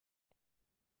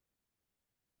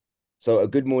So a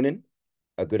good morning,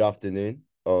 a good afternoon,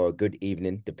 or a good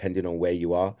evening, depending on where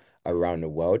you are around the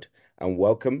world. And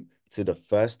welcome to the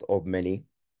first of many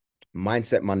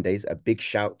Mindset Mondays. A big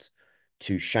shout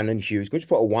to Shannon Hughes. Can we just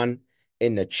put a one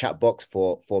in the chat box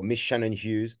for Miss Shannon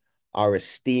Hughes, our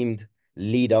esteemed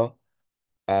leader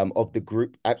of the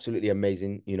group. Absolutely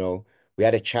amazing. We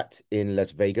had a chat in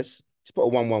Las Vegas. Just put a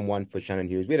 111 for Shannon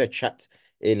Hughes. We had a chat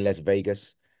in Las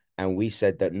Vegas and we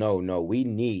said that no, we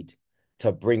need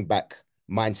to bring back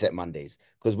Mindset Mondays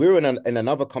because we were in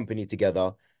another company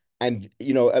together and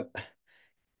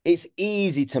it's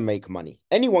easy to make money.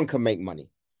 Anyone can make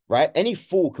money, right? Any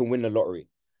fool can win the lottery.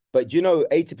 But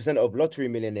 80% of lottery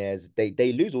millionaires,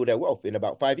 they lose all their wealth in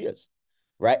about 5 years,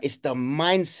 right? It's the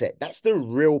mindset. That's the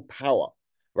real power,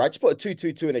 right? Just put a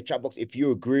 222 in the chat box if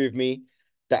you agree with me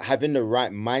that having the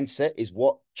right mindset is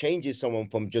what changes someone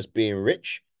from just being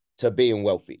rich to being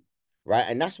wealthy, right?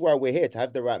 And that's why we're here to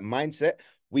have the right mindset.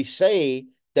 We say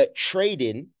that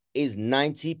trading is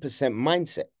 90%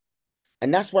 mindset.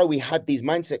 And that's why we had these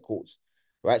mindset calls,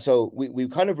 right? So we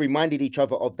kind of reminded each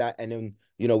other of that. And then,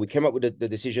 we came up with the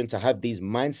decision to have these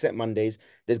Mindset Mondays.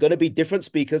 There's going to be different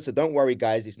speakers. So don't worry,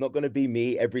 guys. It's not going to be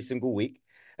me every single week.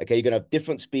 Okay. You're going to have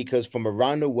different speakers from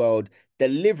around the world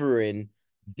delivering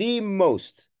the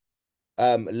most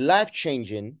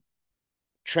life-changing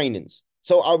trainings.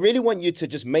 So I really want you to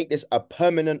just make this a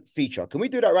permanent feature. Can we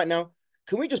do that right now?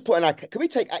 Can we just can we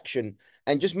take action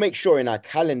and just make sure in our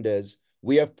calendars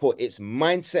we have put it's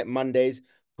Mindset Mondays,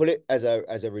 put it as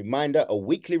a reminder, a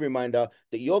weekly reminder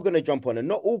that you're going to jump on. And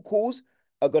not all calls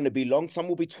are going to be long. Some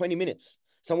will be 20 minutes.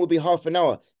 Some will be half an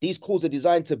hour. These calls are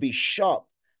designed to be sharp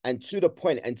and to the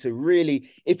point and to really,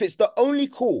 if it's the only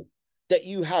call that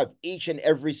you have each and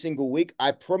every single week,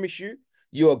 I promise you,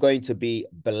 you are going to be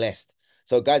blessed.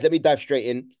 So, guys, let me dive straight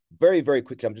in very, very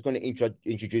quickly. I'm just going to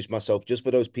introduce myself just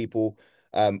for those people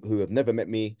who have never met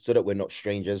me so that we're not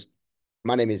strangers.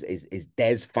 My name is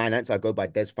Des Finance. I go by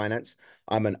Des Finance.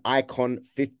 I'm an icon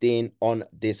 15 on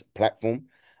this platform.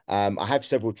 I have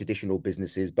several traditional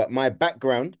businesses, but my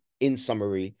background, in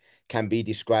summary, can be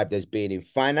described as being in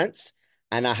finance.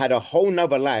 And I had a whole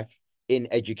nother life in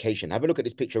education. Have a look at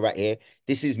this picture right here.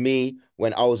 This is me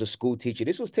when I was a school teacher.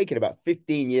 This was taken about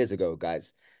 15 years ago,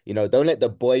 guys. Don't let the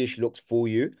boyish looks fool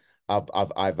you.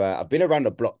 I've been around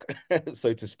the block,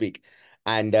 so to speak.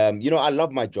 And I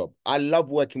love my job. I love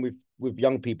working with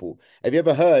young people. Have you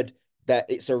ever heard that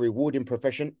it's a rewarding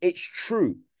profession? It's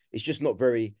true. It's just not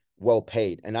very well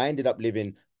paid. And I ended up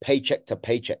living paycheck to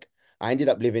paycheck. I ended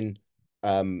up living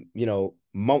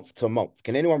month to month.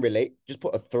 Can anyone relate? Just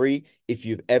put a three if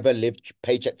you've ever lived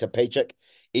paycheck to paycheck.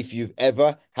 If you've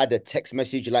ever had a text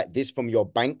message like this from your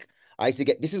bank. I used to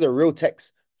get this is a real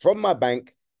text from my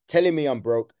bank telling me I'm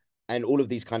broke and all of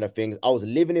these kind of things. I was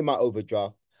living in my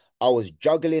overdraft. I was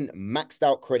juggling maxed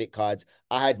out credit cards.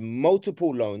 I had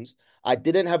multiple loans. I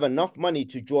didn't have enough money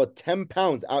to draw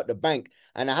 £10 out the bank,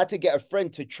 and I had to get a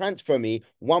friend to transfer me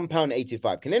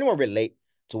 £1.85. Can anyone relate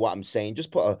to what I'm saying? Just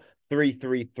put a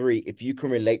 333 if you can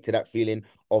relate to that feeling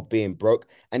of being broke.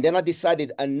 And then I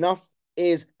decided enough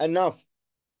is enough.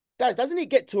 Guys, doesn't it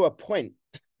get to a point?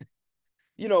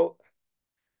 You know,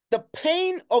 the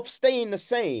pain of staying the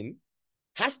same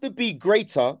has to be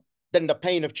greater than the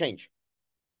pain of change.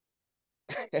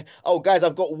 Oh, guys,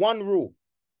 I've got one rule.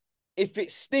 If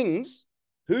it stings,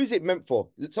 who's it meant for?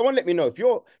 Someone let me know.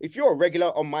 If you're a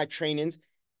regular on my trainings,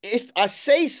 if I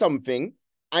say something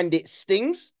and it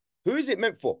stings, who is it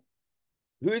meant for?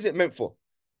 Who is it meant for?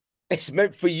 It's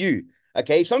meant for you.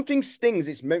 Okay. If something stings,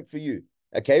 it's meant for you.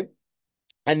 Okay.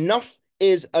 Enough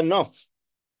is enough.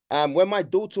 When my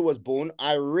daughter was born,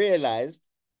 I realized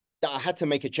that I had to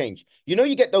make a change.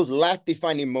 You get those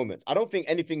life-defining moments. I don't think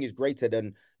anything is greater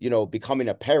than, becoming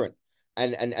a parent.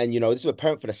 And this is a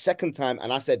parent for the second time.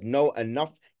 And I said, no,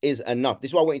 enough is enough. This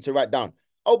is what I want you to write down.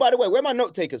 Oh, by the way, where are my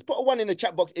note takers? Put a one in the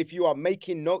chat box if you are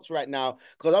making notes right now,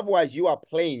 because otherwise you are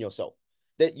playing yourself.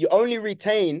 That you only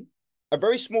retain a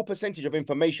very small percentage of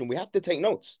information. We have to take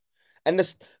notes. And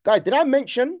this guys, did I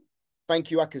mention? Thank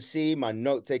you. I can see my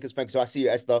note takers. Thank you. So I see you,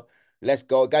 Esther. Let's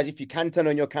go. Guys, if you can turn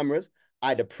on your cameras,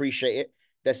 I'd appreciate it.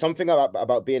 There's something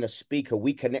about being a speaker.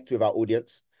 We connect with our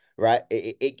audience, right?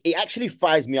 It actually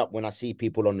fires me up when I see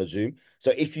people on the Zoom.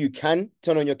 So if you can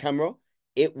turn on your camera,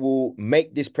 it will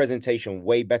make this presentation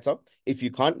way better. If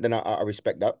you can't, then I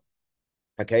respect that.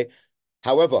 Okay.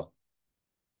 However,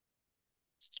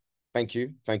 thank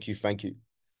you, thank you, thank you.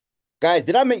 Guys,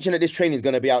 did I mention that this training is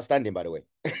going to be outstanding, by the way?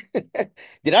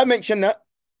 Did I mention that?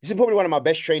 This is probably one of my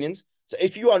best trainings. So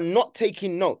if you are not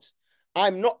taking notes,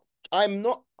 I'm not, I'm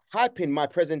not hyping my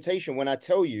presentation when I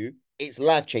tell you it's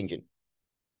life changing.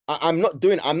 I'm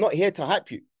not here to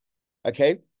hype you.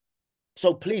 Okay.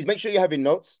 So please make sure you're having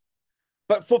notes.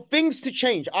 But for things to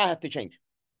change, I have to change.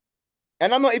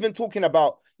 And I'm not even talking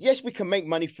about, yes, we can make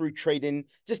money through trading.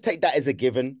 Just take that as a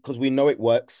given because we know it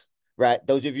works, right?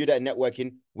 Those of you that are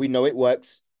networking, we know it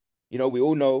works. You know, we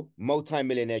all know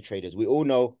multi-millionaire traders. We all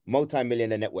know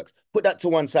multi-millionaire networks. Put that to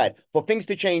one side. For things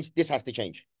to change, this has to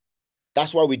change.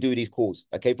 That's why we do these calls.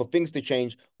 Okay. For things to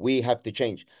change, we have to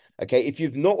change. Okay. If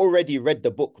you've not already read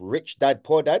the book Rich Dad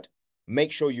Poor Dad,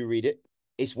 make sure you read it.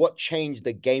 It's what changed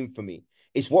the game for me.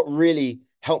 It's what really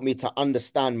helped me to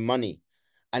understand money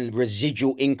and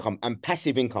residual income and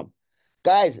passive income.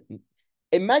 Guys,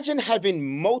 imagine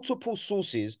having multiple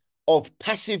sources of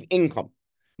passive income,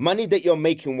 money that you're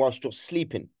making whilst you're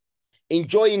sleeping,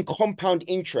 enjoying compound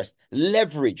interest,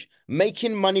 leverage,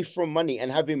 making money from money,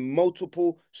 and having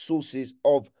multiple sources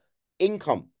of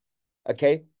income.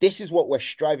 Okay. This is what we're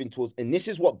striving towards. And this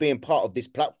is what being part of this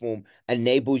platform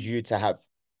enables you to have.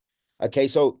 Okay.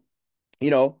 So, you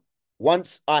know,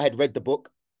 once I had read the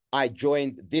book, I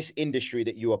joined this industry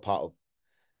that you are part of.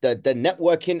 The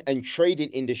networking and trading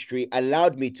industry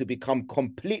allowed me to become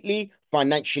completely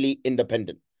financially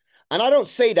independent. And I don't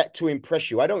say that to impress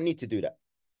you. I don't need to do that.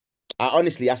 I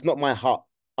honestly, that's not my heart.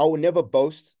 I will never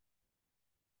boast,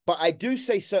 but I do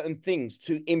say certain things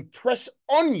to impress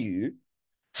on you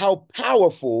how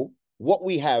powerful what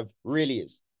we have really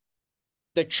is.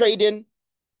 The trading,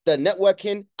 the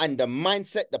networking, and the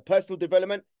mindset, the personal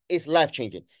development is life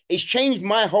changing. It's changed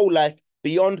my whole life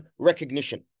beyond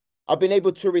recognition. I've been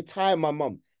able to retire my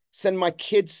mom, send my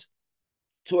kids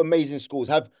to amazing schools,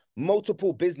 have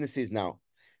multiple businesses now.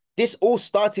 This all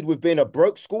started with being a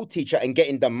broke school teacher and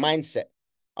getting the mindset.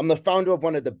 I'm the founder of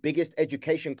one of the biggest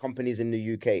education companies in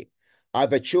the UK. I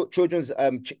have a children's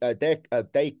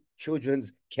day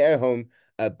children's care home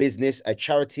business, a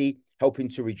charity helping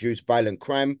to reduce violent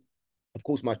crime. Of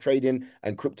course, my trading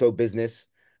and crypto business,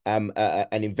 an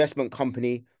investment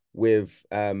company with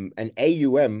an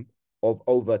AUM of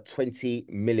over 20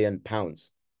 million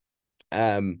pounds.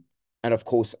 Um, and of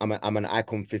course, I'm an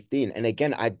Icon 15. And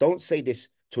again, I don't say this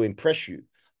to impress you,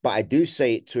 but I do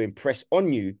say it to impress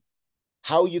on you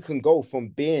how you can go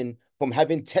from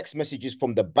having text messages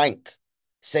from the bank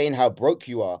saying how broke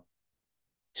you are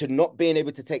to not being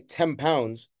able to take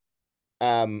 £10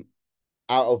 um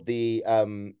out of the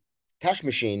cash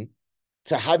machine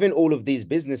to having all of these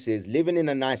businesses, living in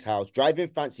a nice house, driving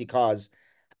fancy cars,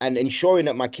 and ensuring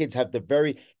that my kids have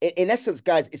the in essence,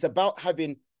 guys, it's about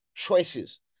having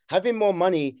choices. Having more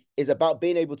money is about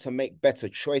being able to make better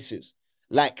choices,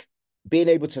 like being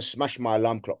able to smash my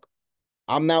alarm clock.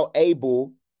 I'm now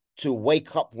able to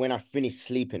wake up when I finish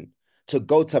sleeping, to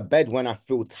go to bed when I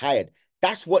feel tired.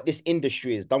 That's what this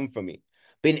industry has done for me.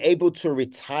 Being able to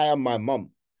retire my mum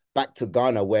back to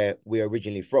Ghana, where we're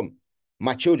originally from.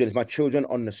 My children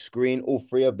on the screen, all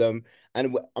three of them.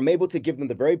 And I'm able to give them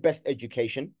the very best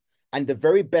education and the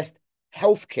very best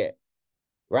healthcare,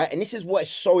 right? And this is what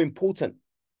is so important,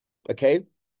 okay?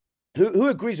 Who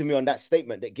agrees with me on that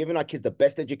statement that giving our kids the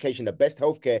best education, the best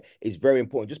healthcare is very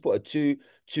important? Just put a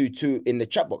two in the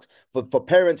chat box. For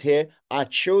parents here, our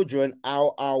children,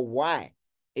 our why.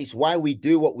 It's why we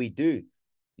do what we do.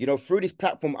 You know, through this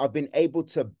platform, I've been able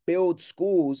to build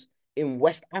schools in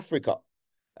West Africa.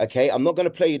 Okay, I'm not gonna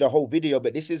play you the whole video,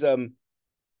 but this is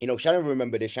you know, Shannon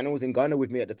remember this. Shannon was in Ghana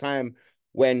with me at the time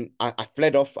when I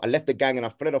fled off. I left the gang and I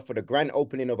fled off for the grand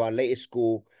opening of our latest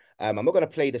school. I'm not going to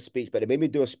play the speech, but they made me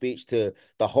do a speech to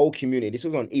the whole community. This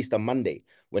was on Easter Monday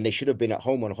when they should have been at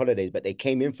home on holidays, but they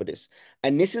came in for this.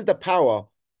 And this is the power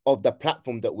of the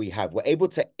platform that we have. We're able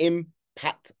to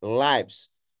impact lives.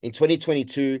 In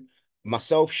 2022,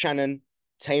 myself, Shannon,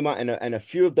 Tamer, and a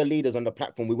few of the leaders on the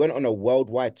platform, we went on a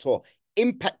worldwide tour,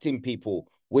 impacting people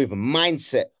with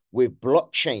mindset, with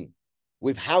blockchain,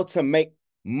 with how to make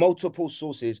multiple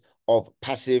sources of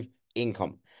passive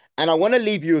income. And I want to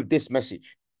leave you with this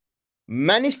message.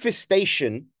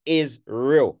 Manifestation is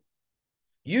real.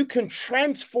 You can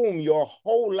transform your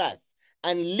whole life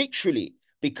and literally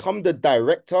become the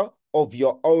director of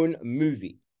your own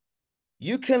movie.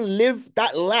 You can live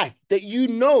that life that you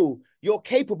know you're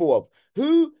capable of.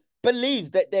 Who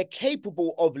believes that they're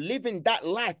capable of living that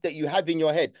life that you have in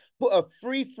your head? Put a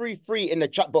free in the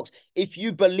chat box if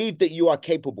you believe that you are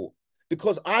capable.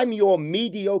 Because I'm your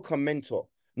mediocre mentor,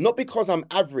 not because I'm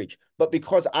average, but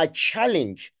because I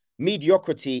challenge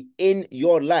mediocrity in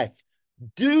your life.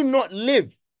 Do not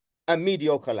live a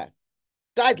mediocre life.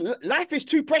 Guys, life is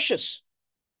too precious.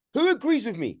 Who agrees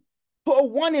with me? Put a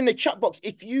 1 in the chat box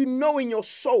if you know in your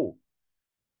soul.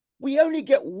 We only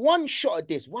get one shot at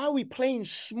this. Why are we playing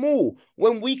small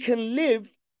when we can live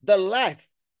the life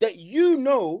that you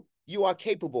know you are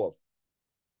capable of?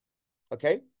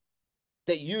 okay,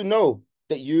 that you know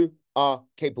that you are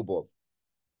capable of.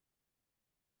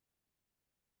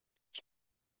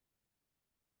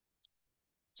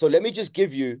 So let me just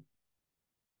give you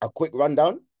a quick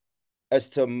rundown as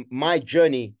to my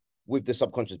journey with the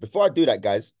subconscious. Before I do that,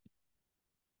 guys,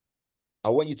 I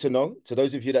want you to know, to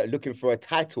those of you that are looking for a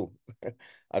title,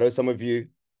 I know some of you,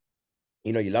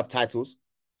 you love titles.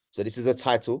 So this is a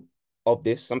title of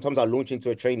this. Sometimes I launch into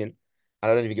a training. I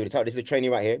don't even give it a title. This is a training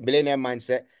right here. Millionaire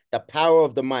Mindset, the power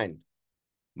of the mind,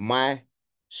 my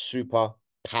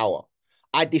superpower.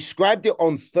 I described it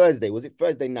on Thursday. Was it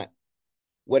Thursday night?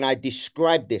 When I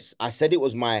described this, I said it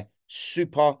was my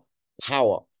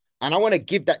superpower. And I want to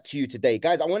give that to you today.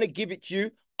 Guys, I want to give it to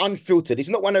you unfiltered. It's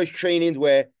not one of those trainings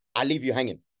where I leave you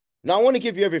hanging. Now, I want to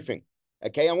give you everything.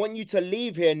 Okay. I want you to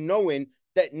leave here knowing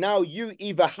that now you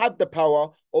either have the power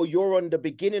or you're on the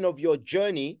beginning of your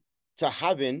journey to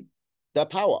having the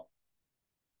power.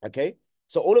 Okay.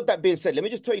 So, all of that being said, let me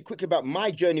just tell you quickly about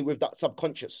my journey with that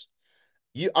subconscious.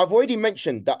 I've already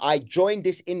mentioned that I joined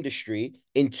this industry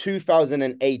in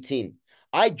 2018.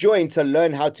 I joined to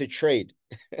learn how to trade.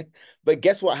 But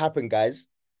guess what happened, guys?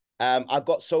 I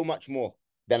got so much more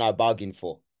than I bargained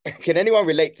for. Can anyone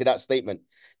relate to that statement?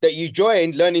 That you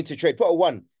joined learning to trade? Put a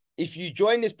one. If you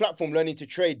join this platform learning to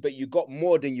trade, but you got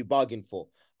more than you bargained for.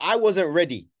 I wasn't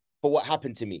ready for what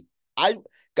happened to me.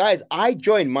 I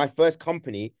joined my first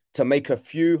company to make a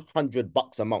few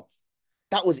 $100 a month.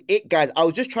 That was it, guys. I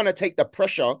was just trying to take the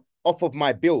pressure off of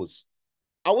my bills.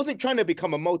 I wasn't trying to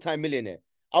become a multi-millionaire.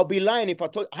 I'll be lying if I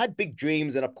told I had big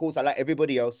dreams, and of course, I like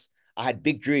everybody else. I had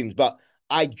big dreams, but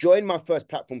I joined my first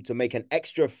platform to make an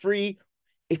extra free.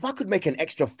 If I could make an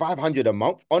extra 500 a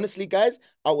month, honestly, guys,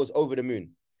 I was over the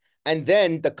moon. And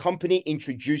then the company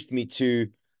introduced me to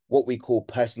what we call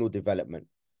personal development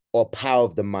or power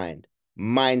of the mind,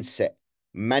 mindset,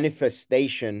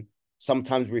 manifestation,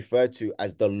 sometimes referred to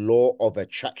as the law of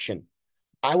attraction.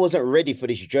 I wasn't ready for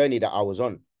this journey that I was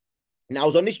on. And I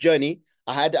was on this journey.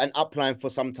 I had an upline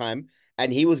for some time,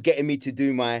 and he was getting me to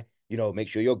do my, make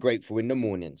sure you're grateful in the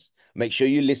mornings. Make sure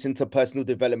you listen to personal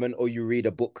development or you read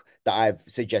a book that I've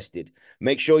suggested.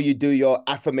 Make sure you do your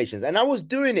affirmations. And I was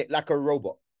doing it like a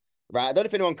robot, right? I don't know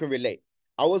if anyone can relate.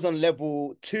 I was on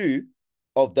level 2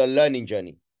 of the learning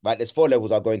journey, right? There's 4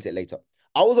 levels. I'll go into it later.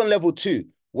 I was on level 2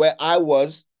 where I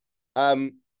was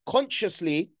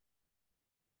consciously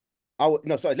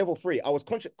no, sorry, level 3. I was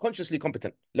consciously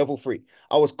competent. Level 3.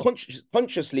 I was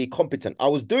consciously competent. I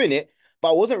was doing it, but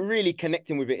I wasn't really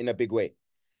connecting with it in a big way.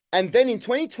 And then in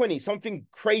 2020, something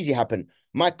crazy happened.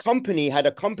 My company had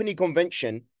a company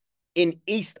convention in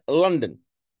East London,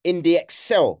 in the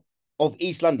Excel of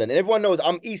East London. And everyone knows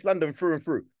I'm East London through and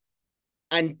through.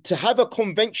 And to have a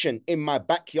convention in my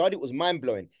backyard, it was mind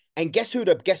blowing. And guess who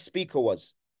the guest speaker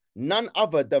was? None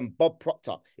other than Bob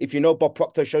Proctor. If you know Bob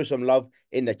Proctor, show some love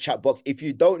in the chat box. If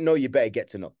you don't know, you better get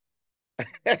to know.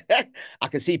 I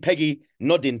can see Peggy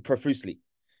nodding profusely,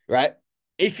 right?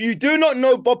 If you do not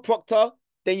know Bob Proctor,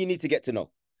 then you need to get to know.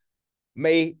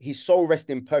 May his soul rest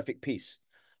in perfect peace.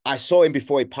 I saw him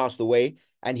before he passed away,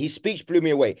 and his speech blew me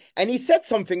away. And he said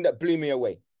something that blew me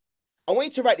away. I want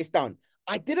you to write this down.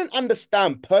 I didn't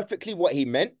understand perfectly what he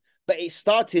meant, but it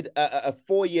started a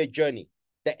 4-year journey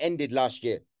that ended last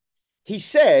year. He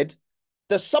said,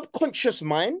 the subconscious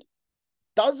mind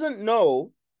doesn't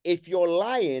know if you're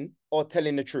lying or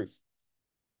telling the truth.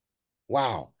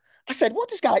 Wow. I said,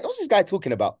 what's this guy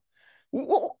talking about?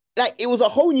 Like, it was a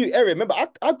whole new area. Remember,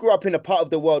 I grew up in a part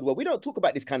of the world where we don't talk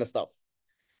about this kind of stuff.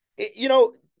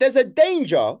 There's a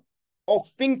danger of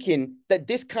thinking that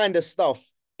this kind of stuff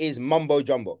is mumbo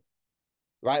jumbo,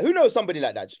 right? Who knows somebody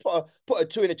like that? Just put a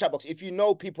 2 in the chat box if you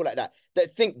know people like that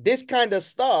think this kind of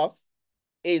stuff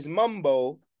is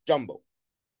mumbo jumbo,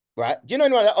 right? Do you know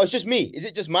anyone like that? Oh, it's just me. Is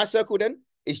it just my circle then?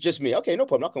 It's just me. Okay, no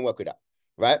problem. I can work with that,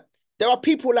 right? There are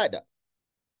people like that.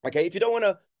 Okay, if you don't want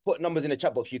to put numbers in the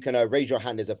chat box, you can raise your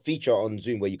hand. There's a feature on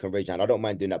Zoom where you can raise your hand. I don't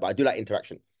mind doing that, but I do like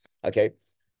interaction. Okay,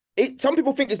 some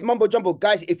people think it's mumbo jumbo.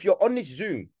 Guys, if you're on this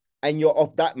Zoom and you're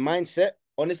of that mindset,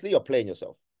 honestly, you're playing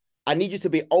yourself. I need you to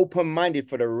be open-minded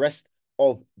for the rest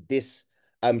of this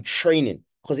training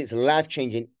because it's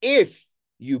life-changing if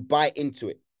you buy into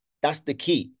it. That's the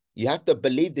key. You have to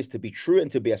believe this to be true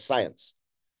and to be a science.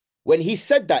 When he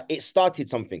said that, it started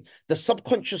something. The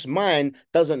subconscious mind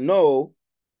doesn't know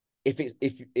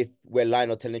if we're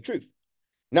lying or telling the truth.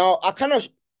 Now, I kind of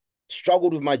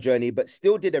struggled with my journey, but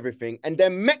still did everything. And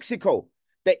then Mexico,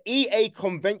 the EA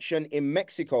convention in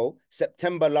Mexico,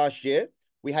 September last year,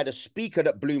 we had a speaker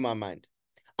that blew my mind.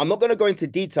 I'm not going to go into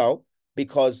detail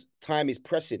because time is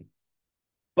pressing,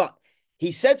 but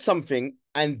he said something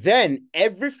and then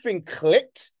everything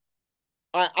clicked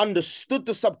I understood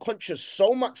the subconscious so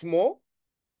much more.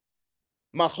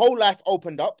 My whole life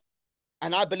opened up,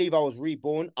 and I believe I was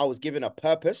reborn. I was given a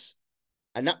purpose.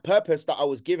 And that purpose that I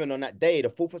was given on that day, the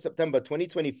 4th of September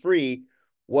 2023,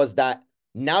 was that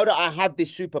now that I have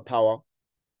this superpower,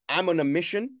 I'm on a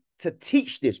mission to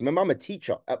teach this. Remember, I'm a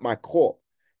teacher at my core,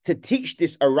 to teach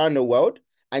this around the world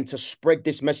and to spread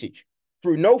this message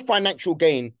through no financial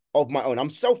gain of my own. I'm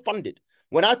self-funded.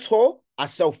 When I tour, I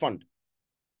self-fund.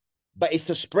 But it's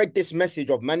to spread this message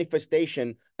of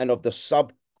manifestation and of the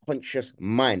subconscious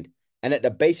mind. And at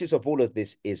the basis of all of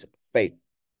this is faith.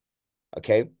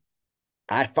 Okay.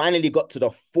 I finally got to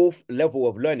the 4th level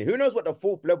of learning. Who knows what the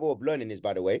 4th level of learning is,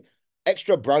 by the way?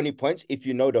 Extra brownie points if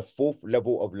you know the 4th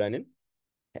level of learning.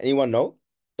 Anyone know?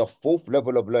 The 4th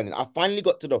level of learning. I finally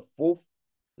got to the 4th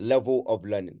level of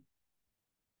learning.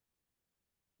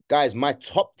 Guys, my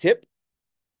top tip,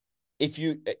 if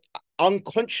you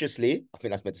unconsciously, I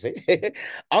think that's meant to say,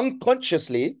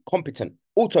 unconsciously competent,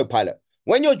 autopilot.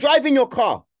 When you're driving your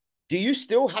car, do you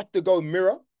still have to go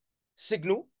mirror,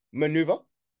 signal, maneuver,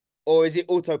 or is it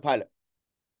autopilot?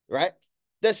 Right?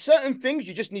 There's certain things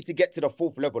you just need to get to the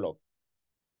 4th level of.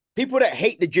 People that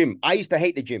hate the gym, I used to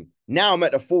hate the gym. Now I'm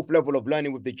at the 4th level of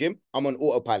learning with the gym. I'm on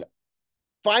autopilot.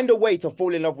 Find a way to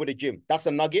fall in love with the gym. That's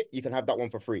a nugget. You can have that one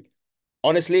for free.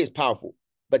 Honestly, it's powerful.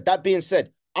 But that being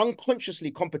said,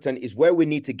 unconsciously competent is where we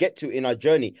need to get to in our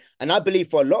journey. And I believe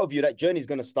for a lot of you, that journey is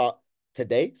going to start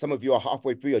today. Some of you are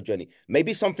halfway through your journey.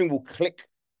 Maybe something will click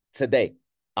today.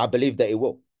 I believe that it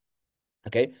will.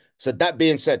 Okay. So that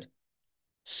being said,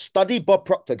 study Bob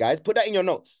Proctor, guys. Put that in your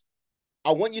notes.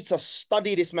 I want you to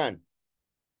study this man.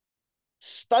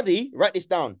 Study, write this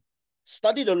down.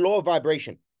 Study the law of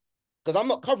vibration. Because I'm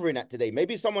not covering that today.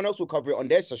 Maybe someone else will cover it on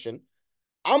their session.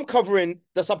 I'm covering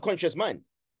the subconscious mind.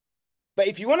 But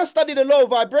if you want to study the law of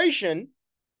vibration,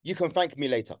 you can thank me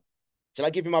later. Shall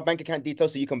I give you my bank account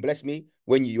details so you can bless me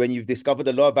when you've discovered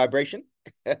the law of vibration?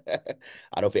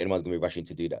 I don't think anyone's going to be rushing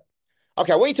to do that.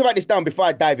 Okay, I want you to write this down before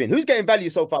I dive in. Who's getting value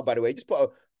so far, by the way? Just put a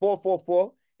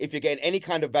 444 if you're getting any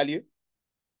kind of value.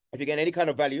 If you're getting any kind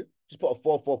of value, just put a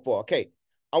 444. Okay,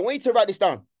 I want you to write this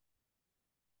down.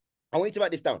 I want you to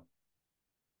write this down.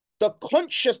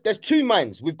 There's two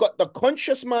minds. We've got the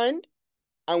conscious mind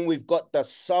and we've got the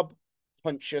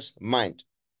subconscious mind.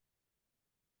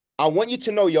 I want you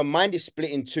to know your mind is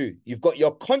split in two. You've got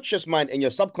your conscious mind and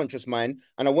your subconscious mind.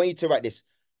 And I want you to write this.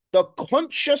 The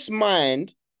conscious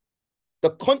mind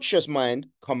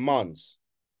commands.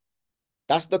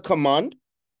 That's the command.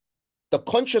 The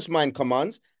conscious mind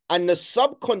commands. And the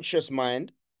subconscious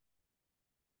mind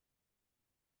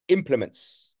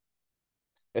implements.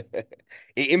 It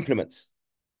implements.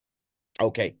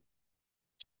 Okay.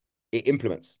 It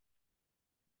implements.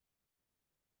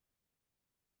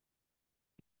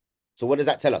 So what does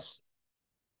that tell us?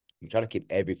 I'm trying to keep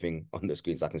everything on the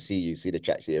screen so I can see you, see the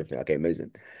chat, see everything. Okay,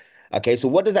 amazing. Okay, so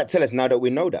what does that tell us now that we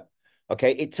know that?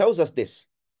 Okay, it tells us this,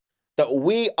 that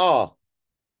we are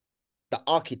the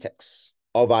architects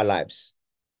of our lives.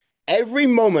 Every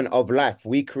moment of life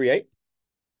we create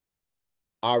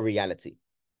our reality.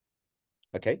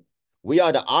 Okay, we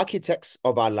are the architects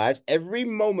of our lives. Every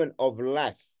moment of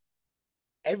life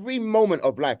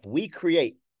we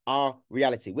create our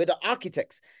reality. We're the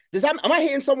architects. Am I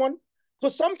hitting someone?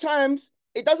 Because sometimes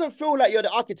it doesn't feel like you're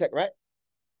the architect, right?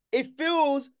 It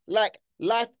feels like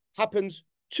life happens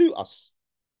to us.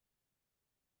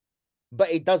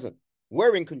 But it doesn't.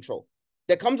 We're in control.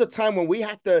 There comes a time when we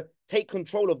have to take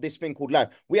control of this thing called life.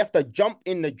 We have to jump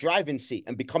in the driving seat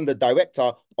and become the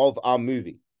director of our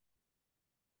movie.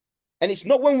 And it's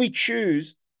not when we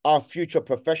choose our future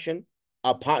profession,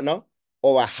 our partner,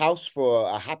 or a house for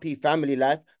a happy family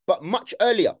life, but much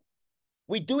earlier.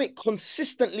 We do it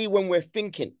consistently when we're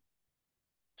thinking.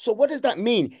 So what does that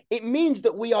mean? It means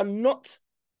that we are not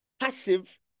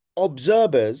passive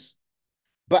observers,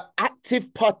 but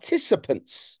active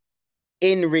participants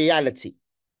in reality.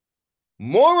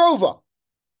 Moreover,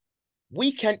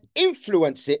 we can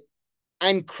influence it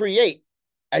and create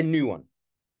a new one.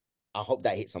 I hope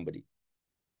that hit somebody.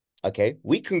 Okay,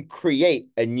 we can create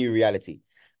a new reality.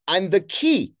 And the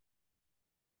key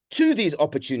to these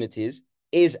opportunities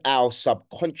is our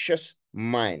subconscious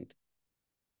mind.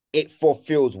 It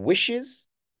fulfills wishes,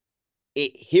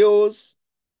 it heals,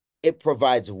 it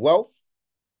provides wealth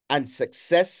and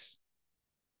success.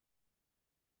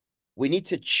 We need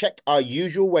to check our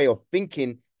usual way of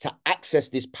thinking to access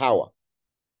this power.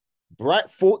 Bright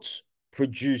thoughts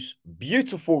produce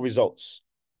beautiful results,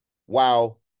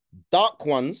 while dark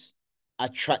ones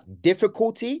attract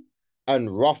difficulty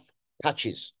and rough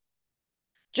patches.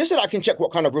 Just so that I can check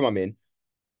what kind of room I'm in,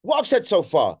 what I've said so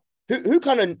far, Who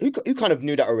kind of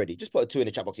knew that already? Just put a 2 in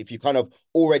the chat box if you kind of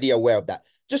already aware of that.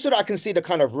 Just so that I can see the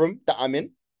kind of room that I'm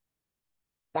in.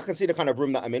 I can see the kind of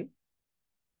room that I'm in.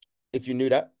 If you knew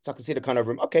that, so I can see the kind of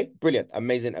room. Okay, brilliant,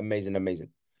 amazing, amazing, amazing,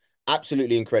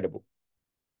 absolutely incredible.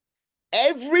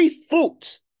 Every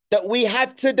thought that we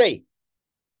have today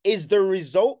is the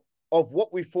result of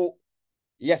what we thought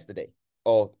yesterday,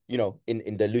 or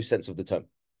in the loose sense of the term.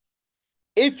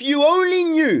 If you only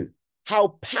knew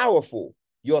how powerful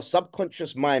your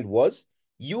subconscious mind was,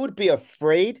 you would be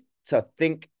afraid to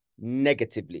think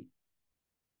negatively.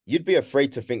 You'd be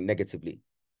afraid to think negatively.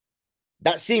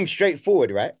 That seems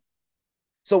straightforward, right?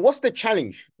 So what's the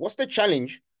challenge? What's the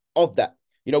challenge of that?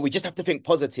 We just have to think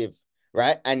positive,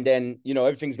 right? And then,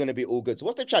 everything's going to be all good. So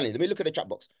what's the challenge? Let me look at the chat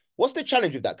box. What's the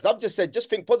challenge with that? Because I've just said, just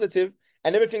think positive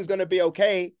and everything's going to be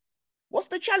okay. What's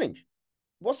the challenge?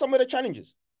 What's some of the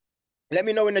challenges? Let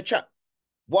me know in the chat.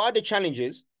 What are the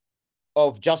challenges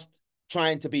of just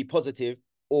trying to be positive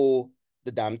all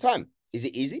the damn time? Is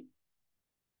it easy?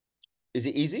 Is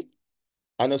it easy?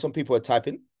 I know some people are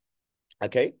typing.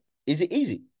 Okay. Is it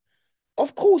easy?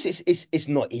 Of course, it's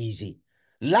not easy.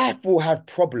 Life will have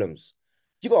problems.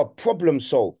 You got to problem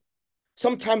solve.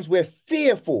 Sometimes we're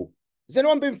fearful. Has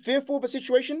anyone been fearful of a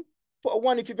situation? Put a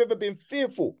 1 if you've ever been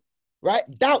fearful, right?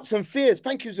 Doubts and fears.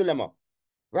 Thank you, Zulema.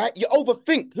 Right? You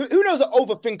overthink. Who knows an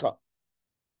overthinker?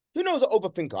 Who knows an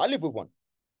overthinker? I live with one.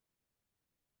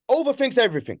 Overthinks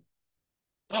everything.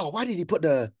 Oh, why did he put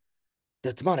the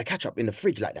tomato ketchup in the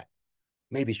fridge like that?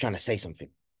 Maybe he's trying to say something.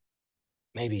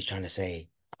 Maybe he's trying to say,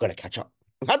 I've got to catch up.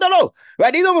 I don't know,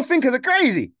 right? These overthinkers are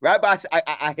crazy, right? But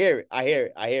I hear it. I hear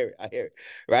it. I hear it. I hear it,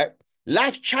 right?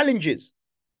 Life challenges,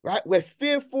 right? We're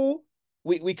fearful.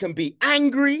 We can be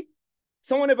angry.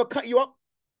 Someone ever cut you up,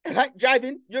 right?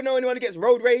 Driving. You know anyone who gets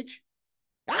road rage?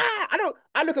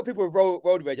 I look at people with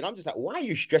road rage and I'm just like, why are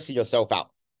you stressing yourself out?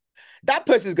 That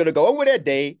person's going to go on with their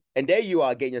day and there you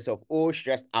are getting yourself all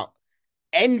stressed out.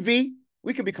 Envy.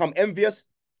 We can become envious.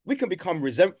 We can become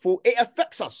resentful. It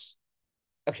affects us.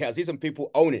 Okay, I see some people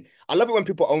own it. I love it when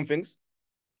people own things,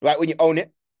 right? When you own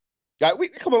it. Like,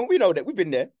 come on, we know that. We've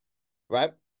been there,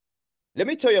 right? Let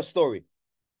me tell you a story.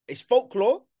 It's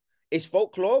folklore. It's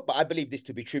folklore, but I believe this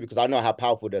to be true because I know how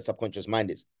powerful the subconscious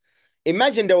mind is.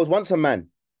 Imagine there was once a man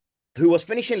who was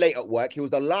finishing late at work. He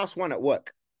was the last one at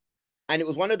work. And it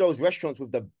was one of those restaurants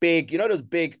with the big, those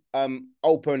big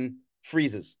open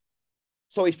freezers.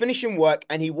 So he's finishing work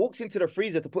and he walks into the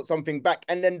freezer to put something back.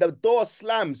 And then the door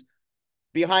slams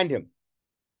behind him.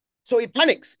 So he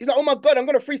panics. He's like, oh my God, I'm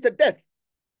going to freeze to death.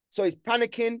 So he's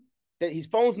panicking that his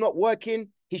phone's not working.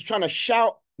 He's trying to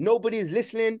shout. Nobody's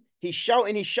listening. He's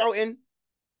shouting.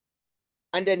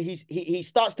 And then he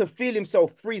starts to feel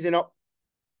himself freezing up.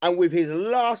 And with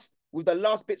the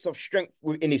last bits of strength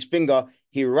in his finger,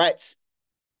 he writes,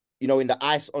 in the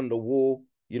ice on the wall,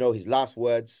 his last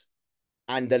words.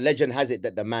 And the legend has it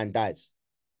that the man dies.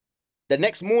 The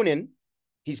next morning,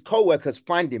 his co-workers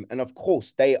find him. And of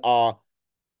course, they are,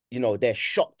 they're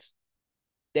shocked.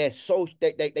 They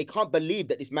can't believe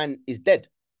that this man is dead.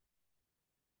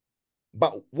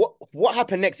 But what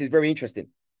happened next is very interesting.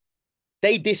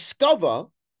 They discover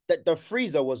that the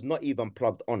freezer was not even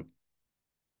plugged on.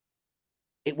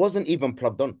 It wasn't even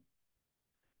plugged on.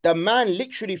 The man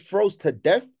literally froze to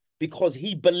death because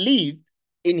he believed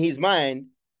in his mind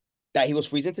that he was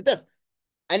freezing to death.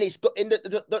 And it's got in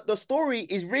the story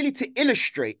is really to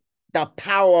illustrate the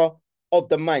power of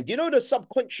the mind. The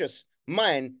subconscious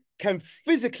mind can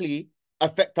physically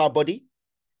affect our body.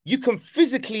 You can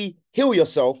physically heal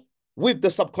yourself with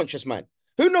the subconscious mind.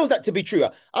 Who knows that to be true?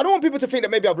 I don't want people to think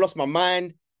that maybe I've lost my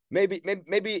mind. Maybe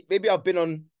I've been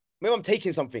on, maybe I'm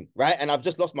taking something, right? And I've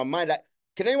just lost my mind. Like,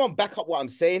 can anyone back up what I'm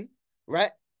saying,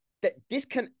 right? That this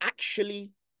can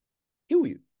actually heal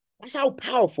you. That's how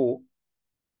powerful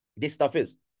this stuff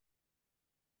is.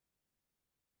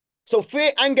 So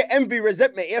fear, anger, envy,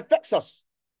 resentment, it affects us.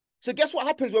 So guess what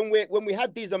happens when we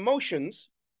have these emotions?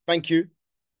 Thank you.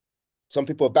 Some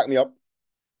people back me up.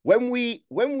 When we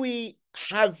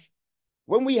have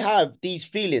these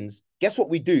feelings, guess what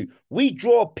we do? We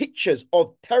draw pictures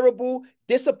of terrible,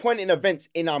 disappointing events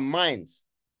in our minds.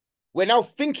 We're now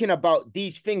thinking about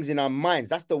these things in our minds.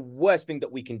 That's the worst thing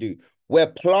that we can do. We're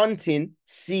planting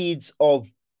seeds of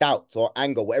doubt or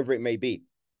anger, whatever it may be.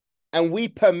 And we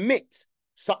permit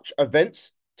such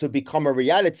events to become a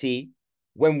reality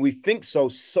when we think so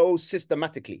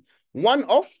systematically. One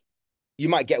off, you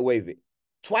might get away with it.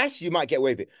 Twice, you might get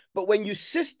away with it. But when you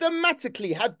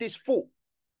systematically have this thought,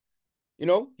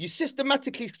 you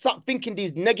systematically start thinking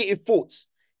these negative thoughts,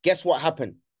 guess what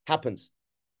happens?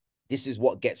 This is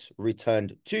what gets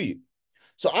returned to you.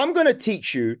 So I'm going to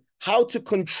teach you how to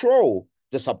control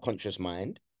the subconscious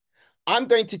mind. I'm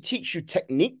going to teach you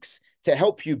techniques to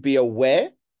help you be aware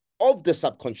of the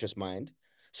subconscious mind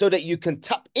so that you can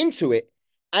tap into it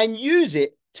and use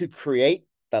it to create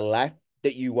the life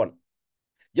that you want.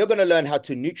 You're going to learn how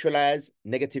to neutralize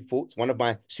negative thoughts. One of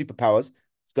my superpowers is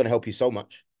going to help you so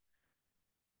much.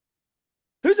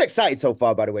 Who's excited so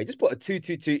far, by the way? Just put a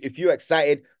 222 if you're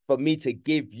excited for me to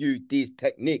give you these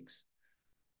techniques.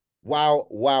 Wow,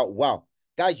 wow, wow.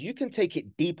 Guys, you can take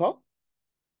it deeper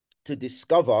to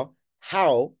discover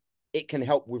how it can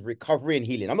help with recovery and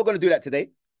healing. I'm not going to do that today.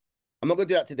 I'm not going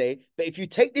to do that today. But if you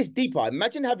take this deeper,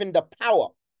 imagine having the power.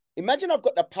 Imagine I've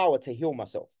got the power to heal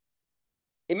myself.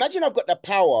 Imagine I've got the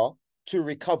power to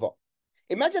recover.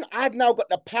 Imagine I've now got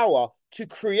the power to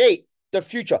create the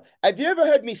future. Have you ever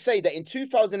heard me say that in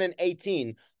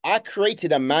 2018, I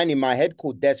created a man in my head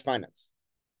called Des Finance?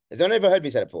 Has anyone ever heard me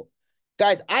say that before?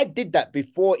 Guys, I did that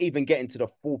before even getting to the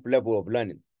fourth level of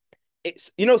learning.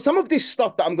 It's, you know, some of this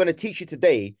stuff that I'm going to teach you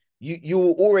today, you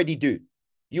will already do.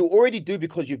 You already do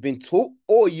because you've been taught,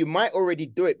 or you might already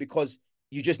do it because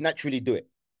you just naturally do it.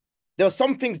 There are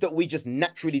some things that we just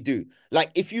naturally do.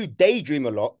 Like if you daydream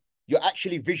a lot, you're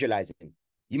actually visualizing.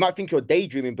 You might think you're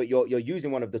daydreaming, but you're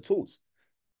using one of the tools.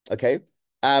 Okay.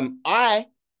 I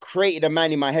created a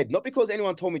man in my head, not because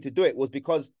anyone told me to do it, was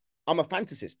because I'm a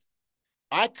fantasist.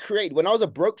 When I was a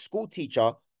broke school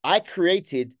teacher, I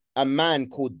created a man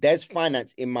called Des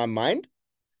Finance in my mind.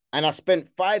 And I spent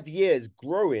 5 years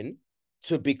growing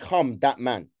to become that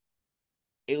man.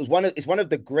 It's one of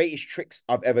the greatest tricks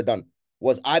I've ever done,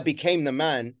 was I became the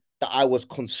man that I was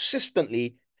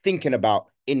consistently thinking about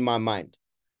in my mind.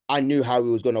 I knew how he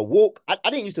was going to walk. I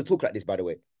didn't used to talk like this, by the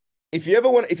way. If you're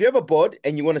ever bored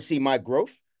and you want to see my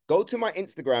growth, go to my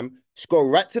Instagram, scroll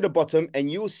right to the bottom, and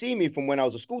you'll see me from when I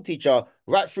was a school teacher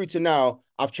right through to now.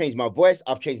 I've changed my voice.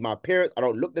 I've changed my appearance. I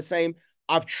don't look the same.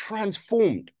 I've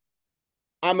transformed.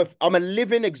 I'm a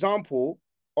living example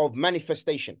of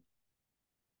manifestation.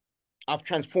 I've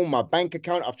transformed my bank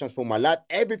account. I've transformed my life.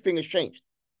 Everything has changed.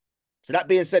 So that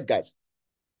being said, guys,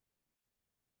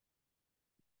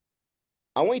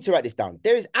 I want you to write this down.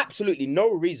 There is absolutely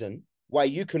no reason why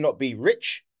you cannot be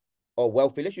rich or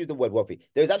wealthy. Let's use the word wealthy.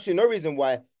 There's absolutely no reason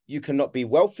why you cannot be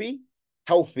wealthy,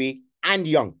 healthy, and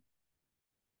young.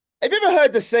 Have you ever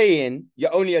heard the saying,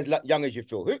 you're only as young as you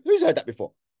feel? Who's heard that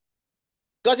before?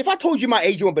 Guys, if I told you my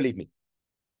age, you won't believe me.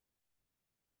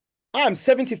 I'm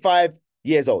 75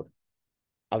 years old.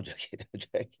 I'm joking. I'm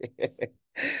joking.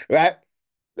 Right?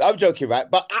 I'm joking,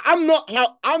 right? But I'm not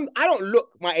how I don't look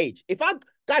my age.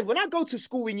 Guys, when I go to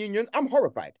school reunions, I'm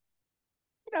horrified.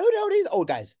 You know, who the hell are these old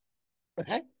guys?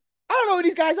 Okay? I don't know who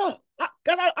these guys are. I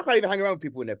can't even hang around with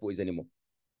people in their 40s anymore.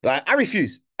 Right? I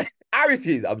refuse. I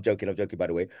refuse. I'm joking, by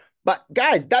the way. But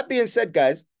guys, that being said,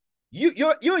 guys,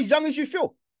 you're as young as you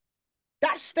feel.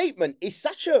 That statement is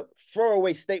such a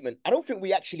throwaway statement. I don't think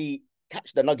we actually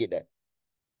catch the nugget there.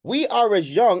 We are as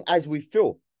young as we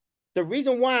feel. The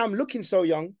reason why I'm looking so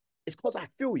young is because I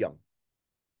feel young.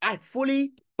 I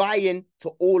fully buy into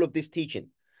all of this teaching.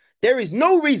 There is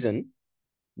no reason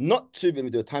not to, let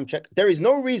me do a time check. There is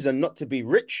no reason not to be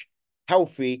rich,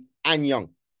 healthy, and young.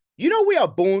 You know, we are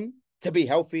born to be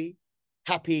healthy,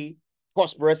 happy,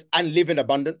 prosperous, and live in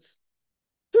abundance.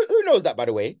 Who knows that, by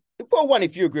the way? For one,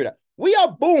 if you agree with that. We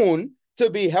are born to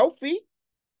be healthy,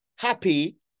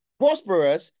 happy,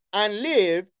 prosperous, and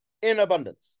live in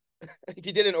abundance. If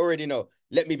you didn't already know,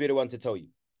 let me be the one to tell you.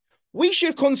 We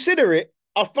should consider it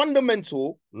a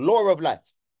fundamental law of life.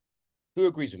 Who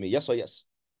agrees with me? Yes or yes?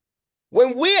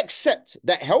 When we accept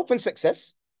that health and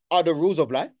success are the rules of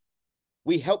life,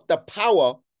 we help the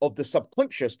power of the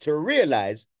subconscious to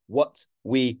realize what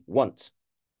we want.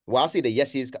 Well, I see the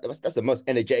yeses. That's the most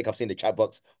energetic I've seen the chat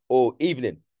box all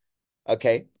evening.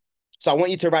 Okay. So I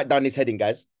want you to write down this heading,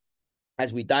 guys,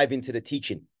 as we dive into the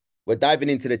teaching. We're diving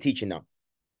into the teaching now.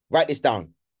 Write this down.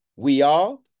 We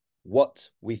are what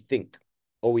we think,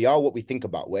 or we are what we think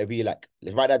about, whatever you like.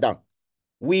 Let's write that down.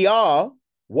 We are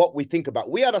what we think about.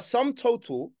 We are the sum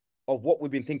total of what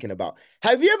we've been thinking about.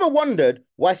 Have you ever wondered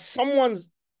why someone's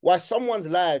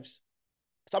lives,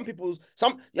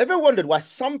 you ever wondered why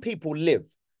some people live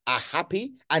a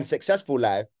happy and successful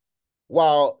life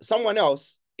while someone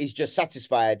else is just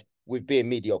satisfied with being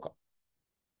mediocre?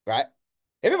 Right?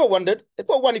 Have you ever wondered?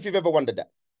 Put one if you've ever wondered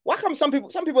that. Why come some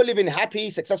people live in happy,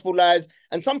 successful lives,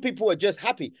 and some people are just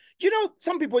happy? Do you know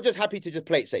some people are just happy to just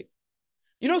play it safe?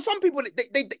 You know, some people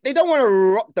they don't want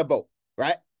to rock the boat,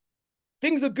 right?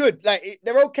 Things are good, like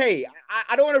they're okay.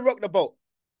 I don't want to rock the boat,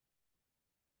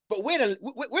 but we're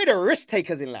the risk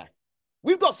takers in life.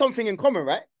 We've got something in common,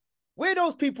 right? We're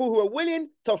those people who are willing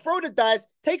to throw the dice,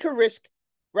 take a risk,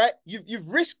 right? You've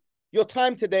risked your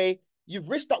time today. You've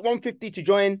risked that 150 to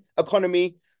join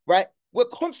economy, right? We're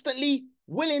constantly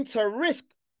willing to risk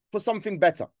for something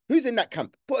better. Who's in that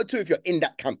camp? Put a two if you're in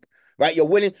that camp, right? You're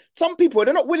willing. Some people,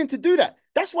 they're not willing to do that.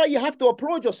 That's why you have to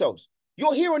applaud yourselves.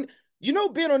 You're here on,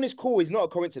 being on this call is not a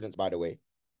coincidence, by the way.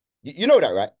 You know that,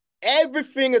 right?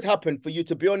 Everything has happened for you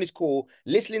to be on this call,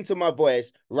 listening to my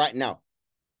voice right now.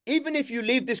 Even if you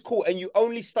leave this call and you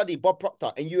only study Bob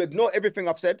Proctor and you ignore everything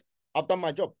I've said, I've done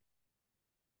my job.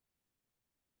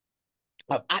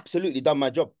 I've absolutely done my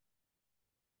job.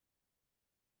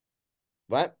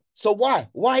 Right? So why?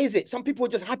 Why is it? Some people are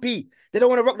just happy. They don't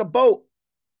want to rock the boat.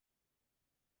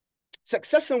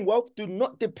 Success and wealth do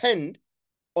not depend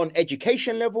on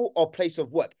education level or place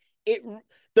of work.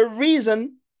 The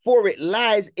reason for it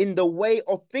lies in the way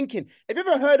of thinking. Have you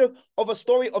ever heard of a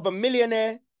story of a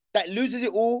millionaire that loses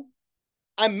it all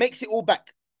and makes it all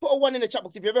back? Put a one in the chat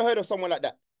box if you ever heard of someone like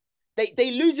that.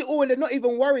 They lose it all and they're not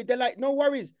even worried. They're like, no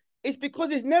worries. It's because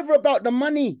it's never about the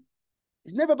money.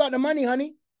 It's never about the money,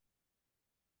 honey.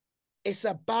 It's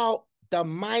about the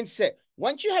mindset.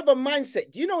 Once you have a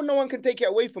mindset, do you know no one can take it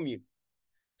away from you?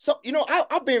 So,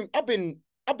 I've been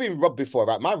robbed before,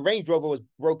 right? My Range Rover was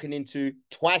broken into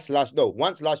once last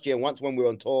year, once when we were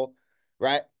on tour,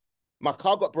 right? My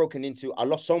car got broken into. I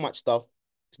lost so much stuff.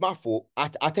 It's my fault. I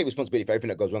take responsibility for everything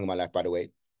that goes wrong in my life, by the way.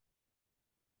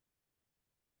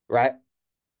 Right?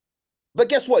 But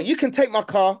guess what? You can take my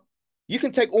car. You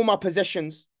can take all my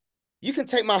possessions. You can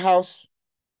take my house.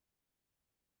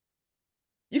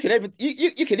 You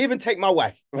can even take my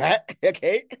wife, right?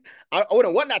 Okay. I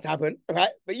wouldn't want that to happen, right?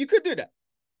 But you could do that,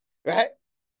 right?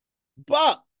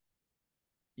 But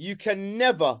you can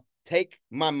never take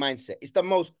my mindset. It's the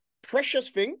most precious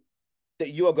thing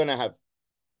that you are gonna have.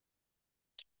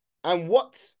 And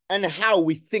what and how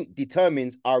we think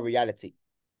determines our reality.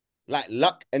 Like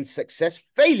luck and success,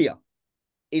 failure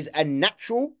is a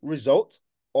natural result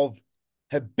of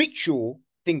habitual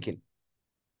thinking.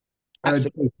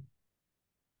 Absolutely.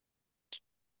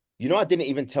 You know, I didn't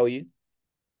even tell you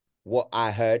what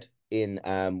I heard in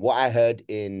um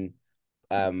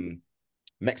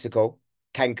Mexico,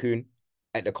 Cancun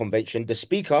at the convention. The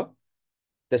speaker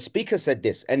said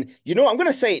this, and I'm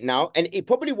gonna say it now, and it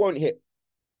probably won't hit.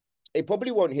 It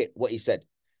probably won't hit what he said,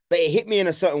 but it hit me in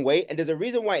a certain way, and there's a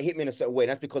reason why it hit me in a certain way,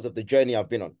 and that's because of the journey I've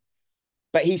been on.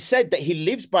 But he said that he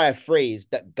lives by a phrase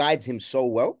that guides him so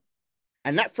well,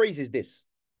 and that phrase is this.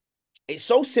 It's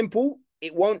so simple,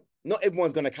 not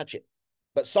everyone's gonna catch it,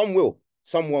 but some will,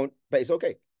 some won't, but it's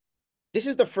okay. This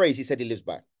is the phrase he said he lives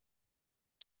by.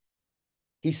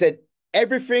 He said,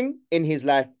 everything in his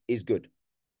life is good.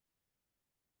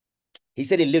 He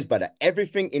said he lives by that.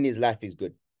 Everything in his life is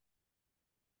good.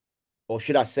 Or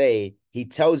should I say, he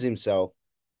tells himself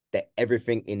that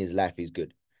everything in his life is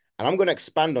good. And I'm going to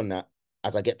expand on that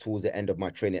as I get towards the end of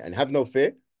my training. And have no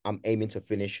fear, I'm aiming to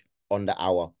finish on the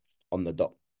hour on the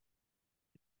dot.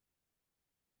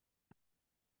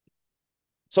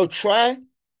 So try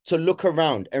to look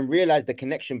around and realize the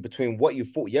connection between what you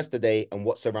thought yesterday and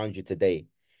what surrounds you today.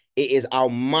 It is our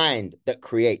mind that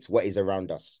creates what is around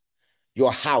us.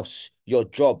 Your house, your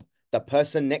job, the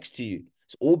person next to you.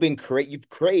 It's all been created. You've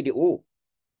created it all.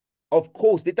 Of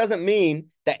course, it doesn't mean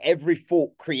that every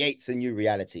thought creates a new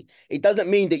reality. It doesn't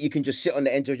mean that you can just sit on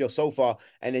the edge of your sofa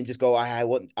and then just go, I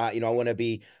want, I want to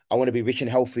be rich and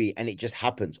healthy, and it just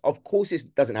happens. Of course,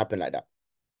 it doesn't happen like that.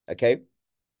 Okay.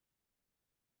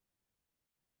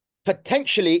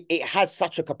 Potentially, it has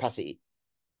such a capacity,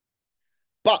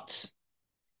 but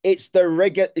it's the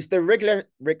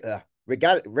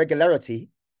regularity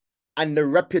and the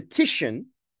repetition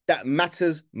that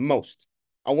matters most.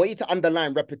 I want you to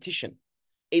underline repetition.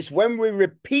 It's when we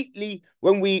repeatedly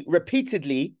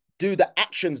do the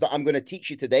actions that I'm going to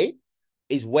teach you today,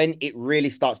 is when it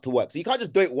really starts to work. So you can't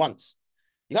just do it once.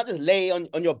 You can't just lay on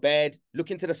your bed,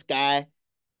 look into the sky,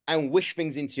 and wish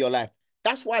things into your life.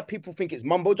 That's why people think it's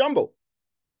mumbo jumbo,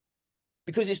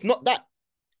 because it's not that.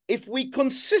 If we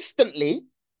consistently,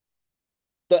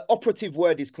 the operative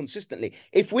word is consistently,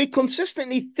 if we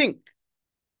consistently think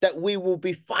that we will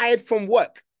be fired from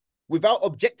work without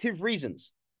objective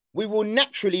reasons, we will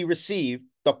naturally receive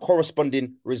the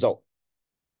corresponding result.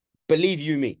 Believe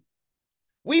you me.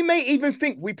 We may even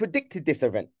think we predicted this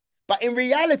event, but in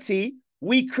reality,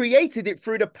 we created it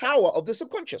through the power of the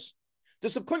subconscious. The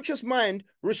subconscious mind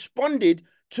responded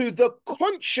to the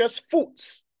conscious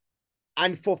thoughts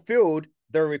and fulfilled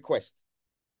the request.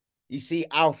 You see,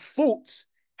 our thoughts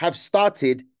have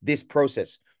started this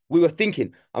process. We were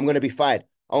thinking, I'm going to be fired.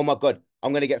 Oh my God,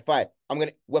 I'm going to get fired.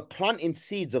 We're planting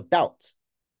seeds of doubt.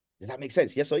 Does that make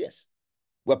sense? Yes or yes?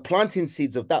 We're planting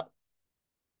seeds of doubt.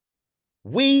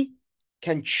 We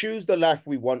can choose the life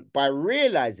we want by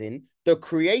realizing the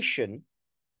creation.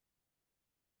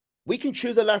 We can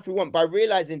choose the life we want by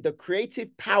realizing the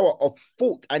creative power of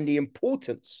thought and the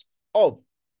importance of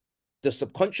the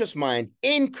subconscious mind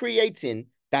in creating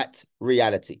that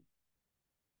reality.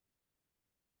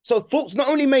 So thoughts not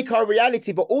only make our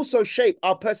reality, but also shape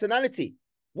our personality.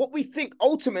 What we think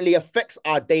ultimately affects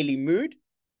our daily mood,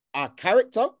 our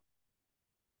character.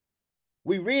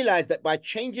 We realize that by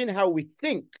changing how we